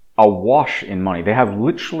is awash in money. They have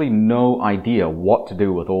literally no idea what to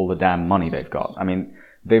do with all the damn money they've got. I mean,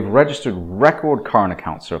 they've registered record current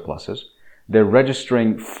account surpluses. They're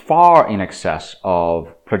registering far in excess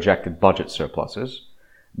of projected budget surpluses.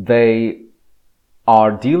 They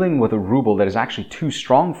are dealing with a ruble that is actually too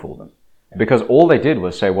strong for them. Because all they did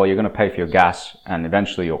was say, well, you're going to pay for your gas and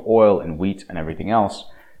eventually your oil and wheat and everything else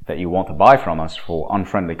that you want to buy from us for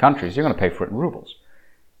unfriendly countries. You're going to pay for it in rubles.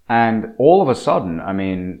 And all of a sudden, I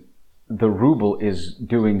mean, the ruble is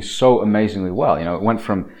doing so amazingly well. You know, it went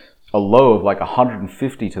from a low of like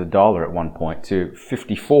 150 to the dollar at one point to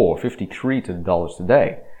 54, 53 to the dollars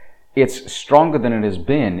today. It's stronger than it has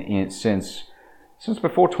been since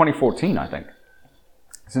before 2014, I think.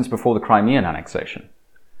 Since before the Crimean annexation.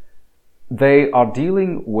 They are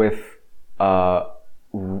dealing with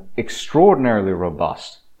extraordinarily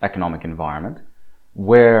robust economic environment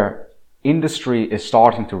where industry is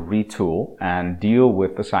starting to retool and deal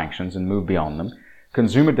with the sanctions and move beyond them.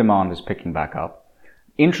 Consumer demand is picking back up.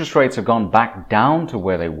 Interest rates have gone back down to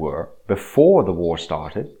where they were before the war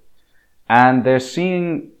started. And they're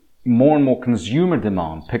seeing more and more consumer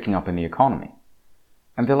demand picking up in the economy.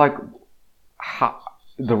 And they're like,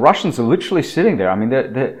 the Russians are literally sitting there. I mean,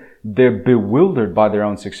 they're bewildered by their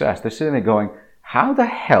own success. They're sitting there going, how the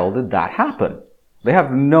hell did that happen? They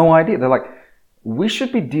have no idea. They're like, we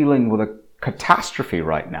should be dealing with a catastrophe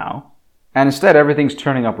right now. And instead, everything's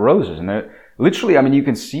turning up roses. And they're literally, I mean, you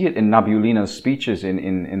can see it in Nabiulina's speeches,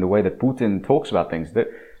 in the way that Putin talks about things.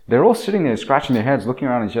 They're all sitting there scratching their heads, looking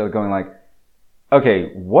around at each other going like,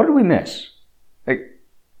 okay, what did we miss? Like,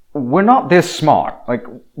 we're not this smart. Like,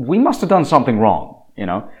 we must have done something wrong, you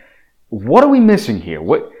know? What are we missing here?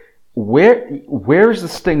 Where is the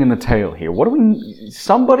sting in the tail here?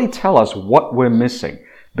 Somebody tell us what we're missing,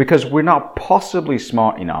 because we're not possibly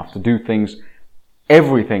smart enough to do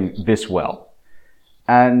everything this well.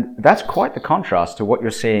 And that's quite the contrast to what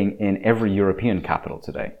you're seeing in every European capital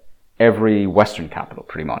today. Every Western capital,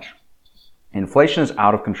 pretty much. Inflation is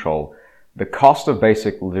out of control. The cost of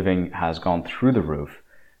basic living has gone through the roof.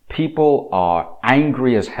 People are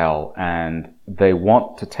angry as hell and they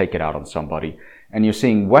want to take it out on somebody. And you're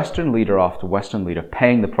seeing Western leader after Western leader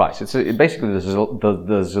paying the price. It's basically the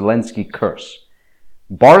Zelensky curse.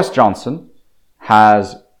 Boris Johnson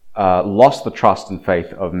has lost the trust and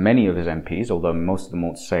faith of many of his MPs, although most of them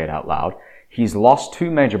won't say it out loud. He's lost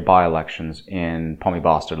 2 major by-elections in Pommy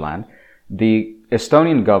Bastardland. The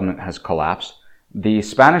Estonian government has collapsed. The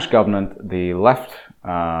Spanish government, the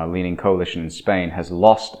left-leaning coalition in Spain, has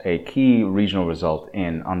lost a key regional result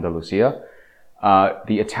in Andalusia.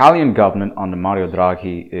 The Italian government under Mario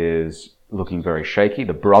Draghi is looking very shaky.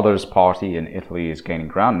 The Brothers Party in Italy is gaining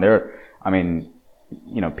ground.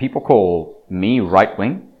 People call me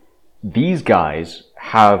right-wing. These guys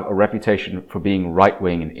have a reputation for being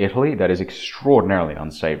right-wing in Italy that is extraordinarily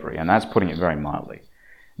unsavory, and that's putting it very mildly.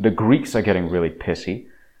 The Greeks are getting really pissy.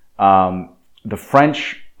 The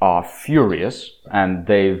French are furious, and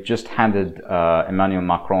they've just handed Emmanuel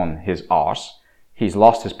Macron his arse. He's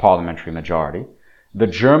lost his parliamentary majority. The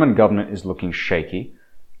German government is looking shaky.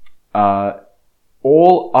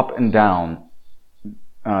 All up and down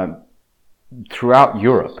throughout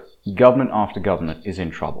Europe, government after government is in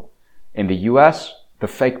trouble. In the US, the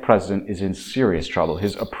fake president is in serious trouble.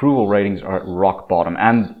 His approval ratings are at rock bottom,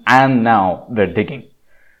 and now they're digging.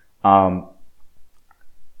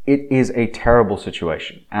 It is a terrible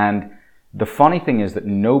situation. And the funny thing is that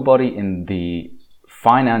nobody in the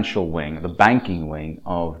financial wing, the banking wing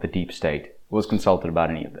of the deep state was consulted about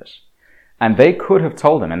any of this. And they could have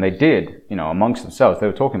told him, and they did, amongst themselves, they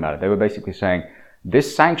were talking about it. They were basically saying,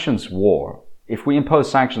 this sanctions war, if we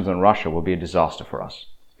impose sanctions on Russia, will be a disaster for us.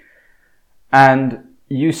 And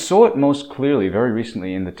you saw it most clearly very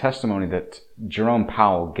recently in the testimony that Jerome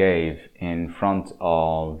Powell gave in front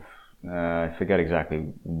of, I forget exactly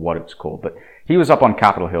what it's called, but he was up on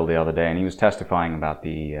Capitol Hill the other day and he was testifying about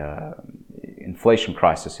the inflation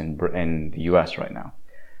crisis in the US right now.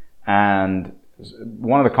 And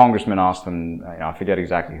one of the congressmen asked him, I forget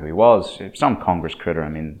exactly who he was, some Congress critter. I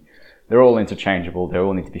mean, they're all interchangeable. They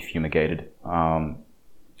all need to be fumigated.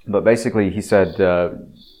 But basically he said,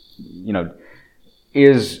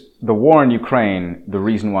 is the war in Ukraine the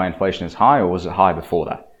reason why inflation is high, or was it high before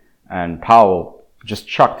that? And Powell just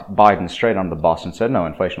chucked Biden straight under the bus and said, no,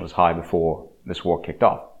 inflation was high before this war kicked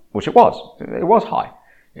off, which it was. It was high.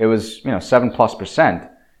 It was, 7+%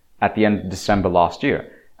 at the end of December last year.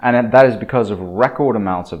 And that is because of record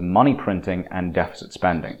amounts of money printing and deficit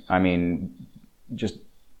spending. I mean, just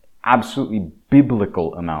absolutely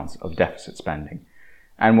biblical amounts of deficit spending.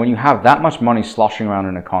 And when you have that much money sloshing around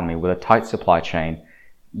an economy with a tight supply chain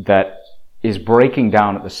that is breaking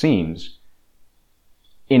down at the seams,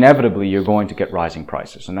 inevitably you're going to get rising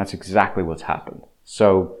prices. And that's exactly what's happened.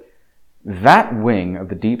 So that wing of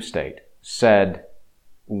the deep state said,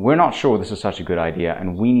 we're not sure this is such a good idea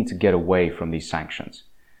and we need to get away from these sanctions.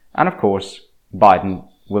 And of course, Biden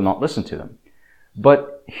will not listen to them.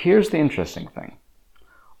 But here's the interesting thing.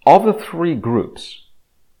 Of the three groups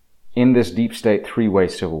in this deep state three-way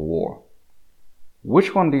civil war,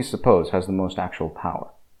 which one do you suppose has the most actual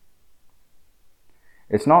power?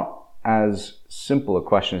 It's not as simple a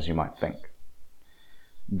question as you might think.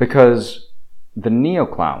 Because the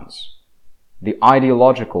neoclowns, the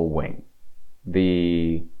ideological wing,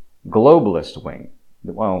 the globalist wing,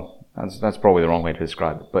 well, that's probably the wrong way to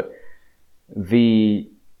describe it, but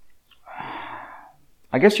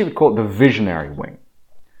I guess you would call it the visionary wing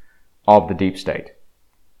of the deep state,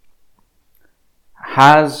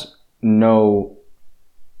 has no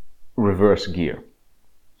reverse gear.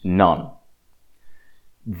 None.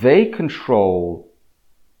 They control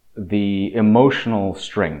the emotional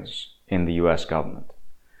strings in the US government.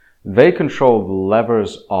 They control the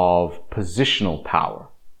levers of positional power.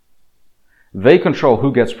 They control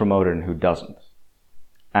who gets promoted and who doesn't,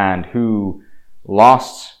 and who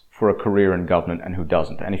lasts for a career in government and who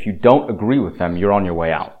doesn't. And if you don't agree with them, you're on your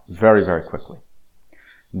way out very, very quickly.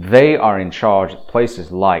 They are in charge of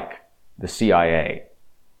places like the CIA,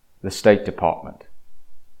 the State Department,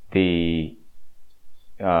 the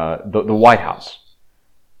White House,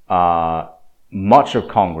 much of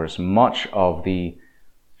Congress, much of the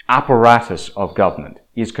apparatus of government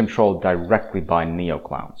is controlled directly by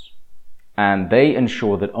neoclowns. And they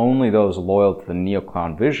ensure that only those loyal to the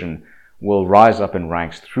neoclown vision will rise up in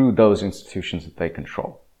ranks through those institutions that they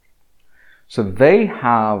control. So they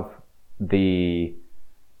have the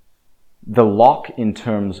lock in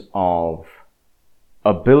terms of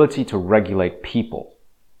ability to regulate people.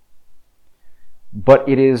 But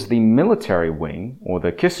it is the military wing, or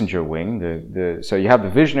the Kissinger wing, so you have the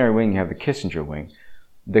visionary wing, you have the Kissinger wing.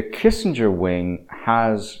 The Kissinger wing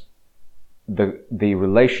has the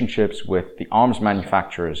relationships with the arms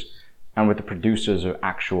manufacturers and with the producers of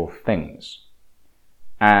actual things,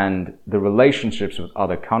 and the relationships with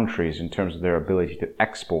other countries in terms of their ability to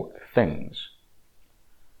export things.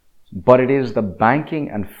 But it is the banking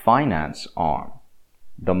and finance arm,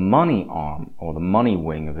 the money arm, or the money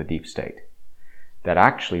wing of the deep state, that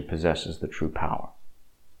actually possesses the true power.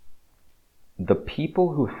 The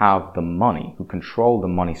people who have the money, who control the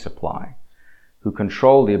money supply, who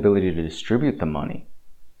control the ability to distribute the money,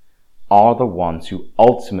 are the ones who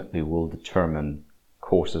ultimately will determine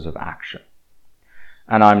courses of action.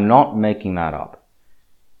 And I'm not making that up.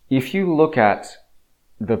 If you look at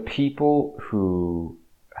the people who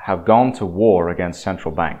have gone to war against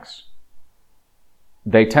central banks,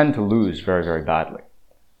 they tend to lose very, very badly.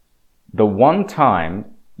 The one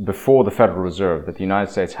time before the Federal Reserve that the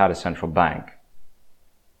United States had a central bank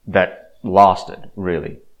that lasted,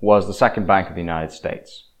 really, was the Second Bank of the United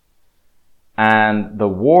States. And the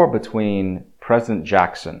war between President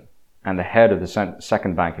Jackson and the head of the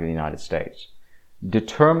Second Bank of the United States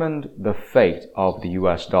determined the fate of the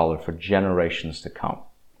US dollar for generations to come.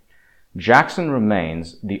 Jackson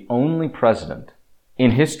remains the only president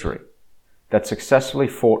in history that successfully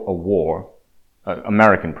fought a war,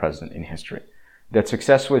 American president in history, that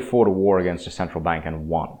successfully fought a war against a central bank and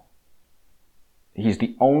won. He's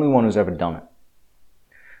the only one who's ever done it.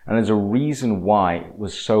 And there's a reason why it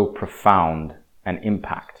was so profound an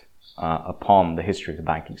impact upon the history of the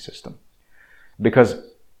banking system. Because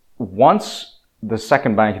once the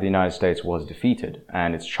second bank of the United States was defeated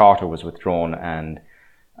and its charter was withdrawn, and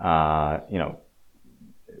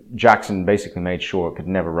Jackson basically made sure it could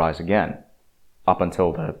never rise again up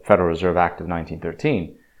until the Federal Reserve Act of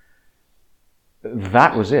 1913.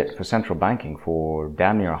 That was it for central banking for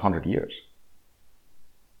damn near 100 years.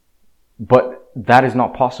 But that is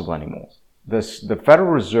not possible anymore. The Federal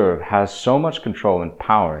Reserve has so much control and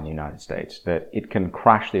power in the United States that it can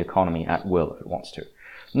crash the economy at will if it wants to.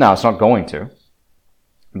 Now, it's not going to,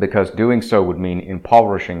 because doing so would mean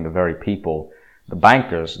impoverishing the very people, the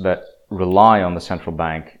bankers that rely on the central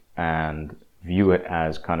bank and view it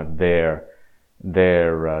as kind of their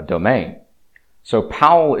domain. So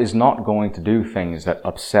Powell is not going to do things that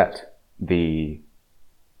upset the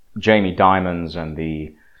Jamie Dimons and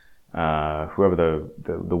the whoever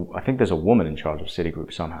I think there's a woman in charge of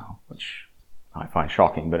Citigroup somehow, which I find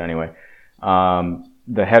shocking. But anyway,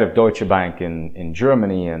 the head of Deutsche Bank in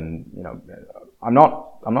Germany, and I'm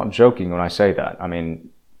not joking when I say that. I mean,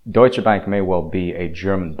 Deutsche Bank may well be a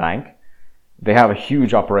German bank. They have a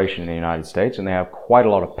huge operation in the United States, and they have quite a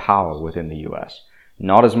lot of power within the U.S.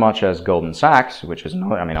 Not as much as Goldman Sachs, which is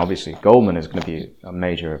another. I mean, obviously Goldman is going to be a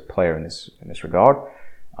major player in this regard,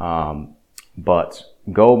 but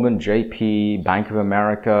Goldman, JP, Bank of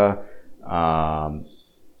America,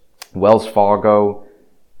 Wells Fargo,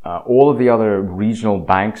 all of the other regional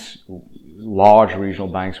banks, large regional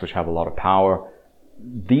banks which have a lot of power,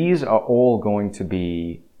 these are all going to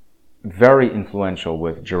be very influential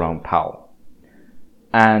with Jerome Powell.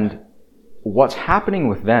 And what's happening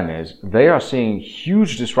with them is they are seeing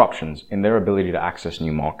huge disruptions in their ability to access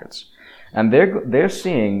new markets. And they're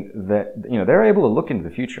seeing that, they're able to look into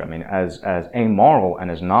the future. I mean, as amoral and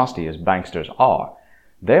as nasty as banksters are,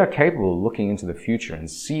 they are capable of looking into the future and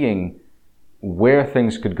seeing where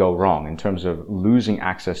things could go wrong in terms of losing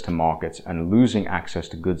access to markets and losing access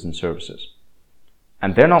to goods and services.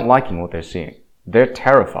 And they're not liking what they're seeing. They're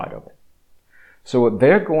terrified of it. So what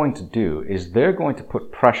they're going to do is they're going to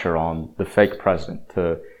put pressure on the fake president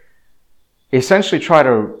to essentially try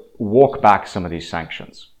to walk back some of these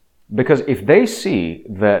sanctions. Because if they see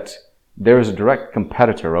that there is a direct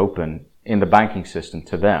competitor open in the banking system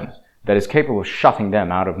to them that is capable of shutting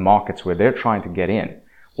them out of markets where they're trying to get in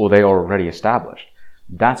or they are already established,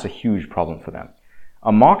 that's a huge problem for them.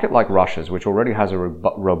 A market like Russia's, which already has a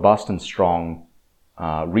robust and strong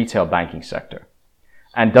retail banking sector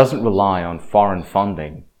and doesn't rely on foreign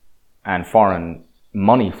funding and foreign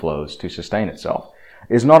money flows to sustain itself,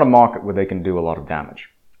 is not a market where they can do a lot of damage.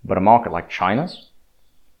 But a market like China's,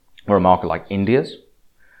 or a market like India's,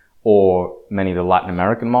 or many of the Latin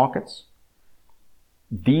American markets,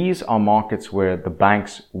 these are markets where the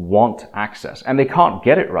banks want access. And they can't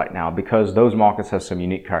get it right now because those markets have some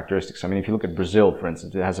unique characteristics. I mean, if you look at Brazil, for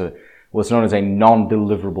instance, it has what's known as a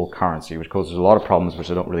non-deliverable currency, which causes a lot of problems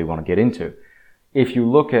which I don't really want to get into. If you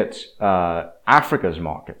look at Africa's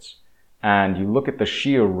markets, and you look at the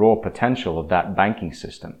sheer raw potential of that banking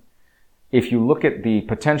system, if you look at the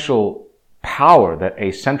potential power that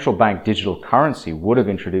a central bank digital currency would have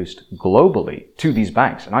introduced globally to these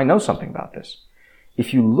banks, and I know something about this,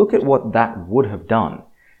 if you look at what that would have done,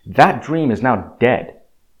 that dream is now dead.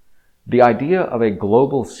 The idea of a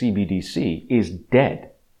global CBDC is dead.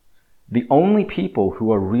 The only people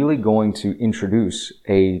who are really going to introduce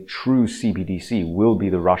a true CBDC will be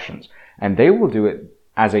the Russians, and they will do it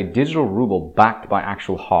as a digital ruble backed by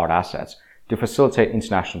actual hard assets to facilitate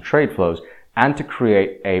international trade flows and to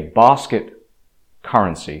create a basket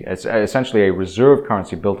currency. It's essentially a reserve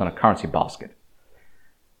currency built on a currency basket.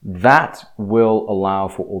 That will allow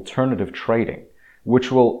for alternative trading,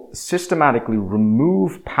 which will systematically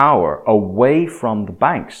remove power away from the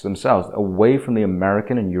banks themselves, away from the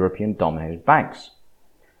American and European dominated banks,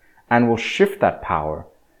 and will shift that power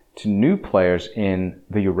to new players in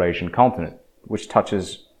the Eurasian continent, which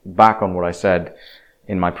touches back on what I said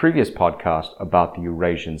in my previous podcast about the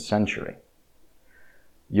Eurasian century.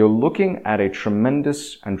 You're looking at a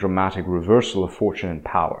tremendous and dramatic reversal of fortune and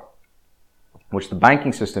power, which the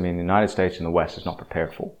banking system in the United States and the West is not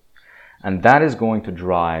prepared for. And that is going to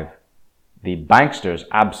drive the banksters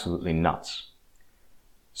absolutely nuts.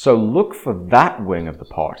 So look for that wing of the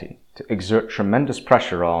party to exert tremendous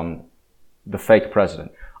pressure on the fake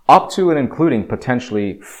president, up to and including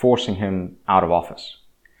potentially forcing him out of office.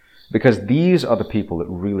 Because these are the people that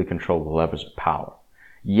really control the levers of power.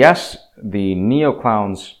 Yes, the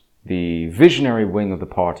neo-clowns, the visionary wing of the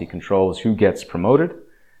party controls who gets promoted.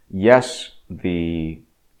 Yes, the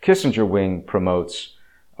Kissinger wing promotes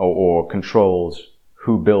or controls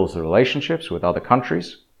who builds the relationships with other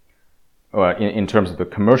countries in terms of the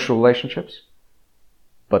commercial relationships.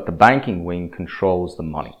 But the banking wing controls the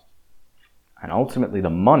money. And ultimately, the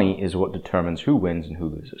money is what determines who wins and who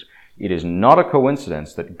loses. It is not a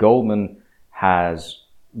coincidence that Goldman has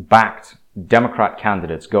backed Democrat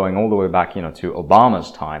candidates going all the way back, to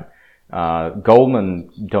Obama's time. Goldman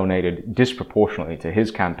donated disproportionately to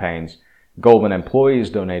his campaigns. Goldman employees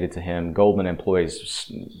donated to him. Goldman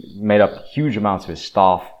employees made up huge amounts of his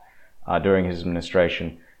staff during his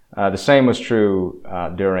administration. The same was true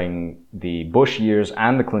during the Bush years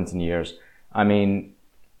and the Clinton years. I mean,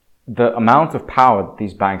 the amount of power that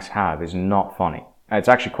these banks have is not funny. It's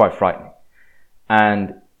actually quite frightening.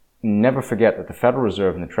 And never forget that the Federal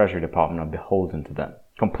Reserve and the Treasury Department are beholden to them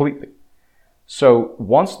completely. So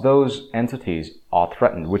once those entities are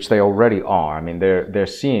threatened, which they already are, I mean, they're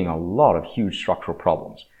seeing a lot of huge structural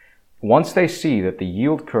problems. Once they see that the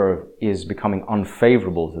yield curve is becoming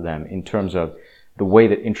unfavorable to them in terms of the way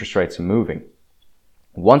that interest rates are moving,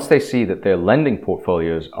 once they see that their lending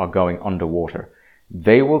portfolios are going underwater,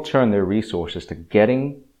 they will turn their resources to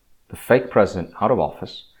getting the fake president out of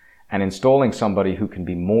office and installing somebody who can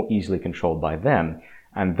be more easily controlled by them,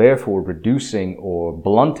 and therefore reducing or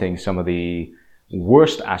blunting some of the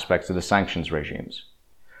worst aspects of the sanctions regimes.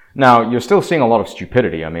 Now, you're still seeing a lot of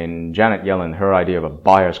stupidity. I mean, Janet Yellen, her idea of a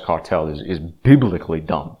buyer's cartel is biblically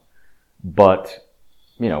dumb. But,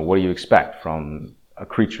 what do you expect from a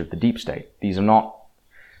creature of the deep state?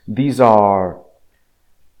 These are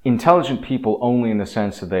intelligent people only in the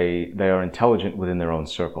sense that they are intelligent within their own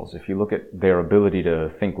circles. If you look at their ability to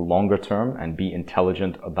think longer term and be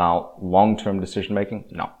intelligent about long-term decision making,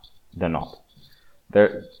 no, they're not.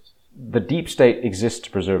 The deep state exists to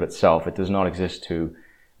preserve itself. It does not exist to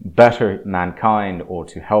better mankind or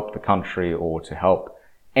to help the country or to help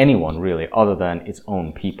anyone really other than its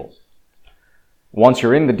own people. Once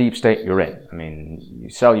you're in the deep state, you're in. I mean, you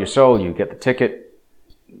sell your soul, you get the ticket,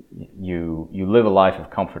 you live a life of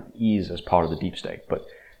comfort and ease as part of the deep state. But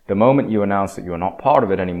the moment you announce that you are not part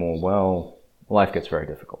of it anymore, well, life gets very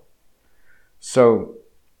difficult. So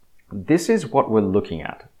this is what we're looking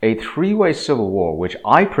at. A three-way civil war, which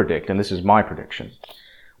I predict, and this is my prediction,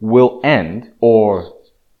 will end, or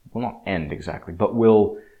will not end exactly, but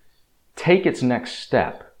will take its next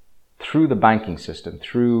step through the banking system,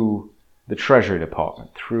 through the Treasury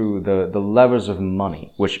Department, through the levers of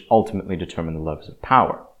money, which ultimately determine the levers of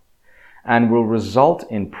power, and will result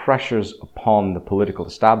in pressures upon the political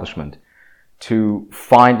establishment to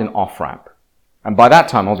find an off-ramp. And by that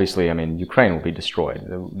time, obviously, I mean, Ukraine will be destroyed.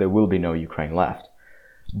 There will be no Ukraine left.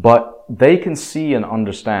 But they can see and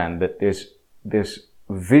understand that this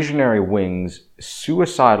visionary wing's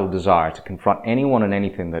suicidal desire to confront anyone and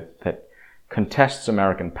anything that contests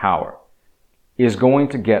American power is going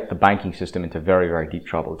to get the banking system into very, very deep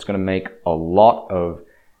trouble. It's going to make a lot of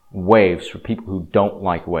waves for people who don't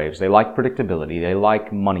like waves. They like predictability. They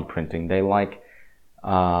like money printing. They like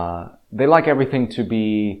everything to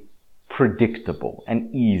be predictable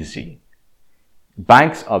and easy.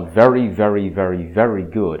 Banks are very, very, very, very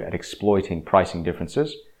good at exploiting pricing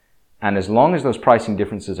differences. And as long as those pricing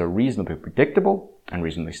differences are reasonably predictable and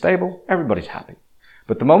reasonably stable, everybody's happy.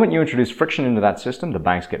 But the moment you introduce friction into that system, the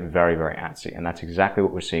banks get very, very antsy. And that's exactly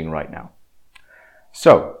what we're seeing right now.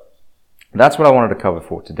 So that's what I wanted to cover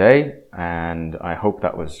for today. And I hope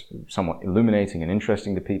that was somewhat illuminating and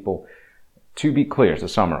interesting to people. To be clear, to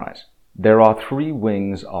summarize, there are three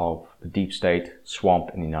wings of the deep state swamp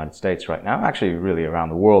in the United States right now, actually really around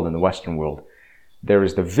the world, in the Western world. There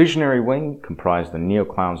is the visionary wing, comprised of the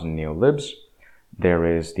neo-clowns and neo-libs. There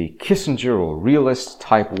is the Kissinger or realist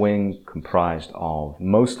type wing, comprised of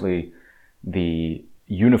mostly the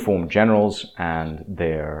uniformed generals and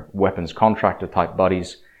their weapons contractor type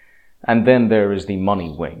buddies. And then there is the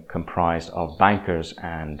money wing, comprised of bankers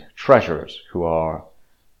and treasurers who are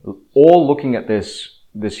all looking at this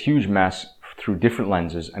huge mess through different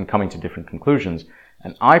lenses and coming to different conclusions.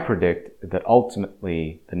 And I predict that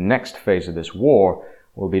ultimately the next phase of this war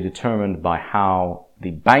will be determined by how the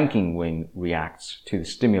banking wing reacts to the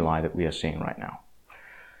stimuli that we are seeing right now.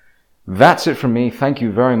 That's it from me. Thank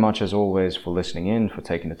you very much, as always, for listening in, for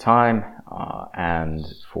taking the time, and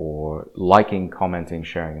for liking, commenting,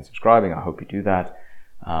 sharing, and subscribing. I hope you do that.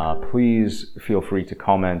 Please feel free to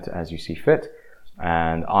comment as you see fit.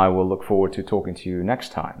 And I will look forward to talking to you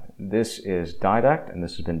next time. This is Didact, and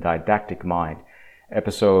this has been Didactic Mind,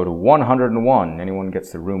 episode 101. Anyone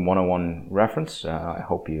gets the Room 101 reference? I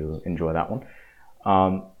hope you enjoy that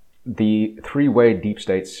one. The three-way deep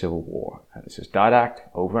state civil war. And this is Didact,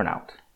 over and out.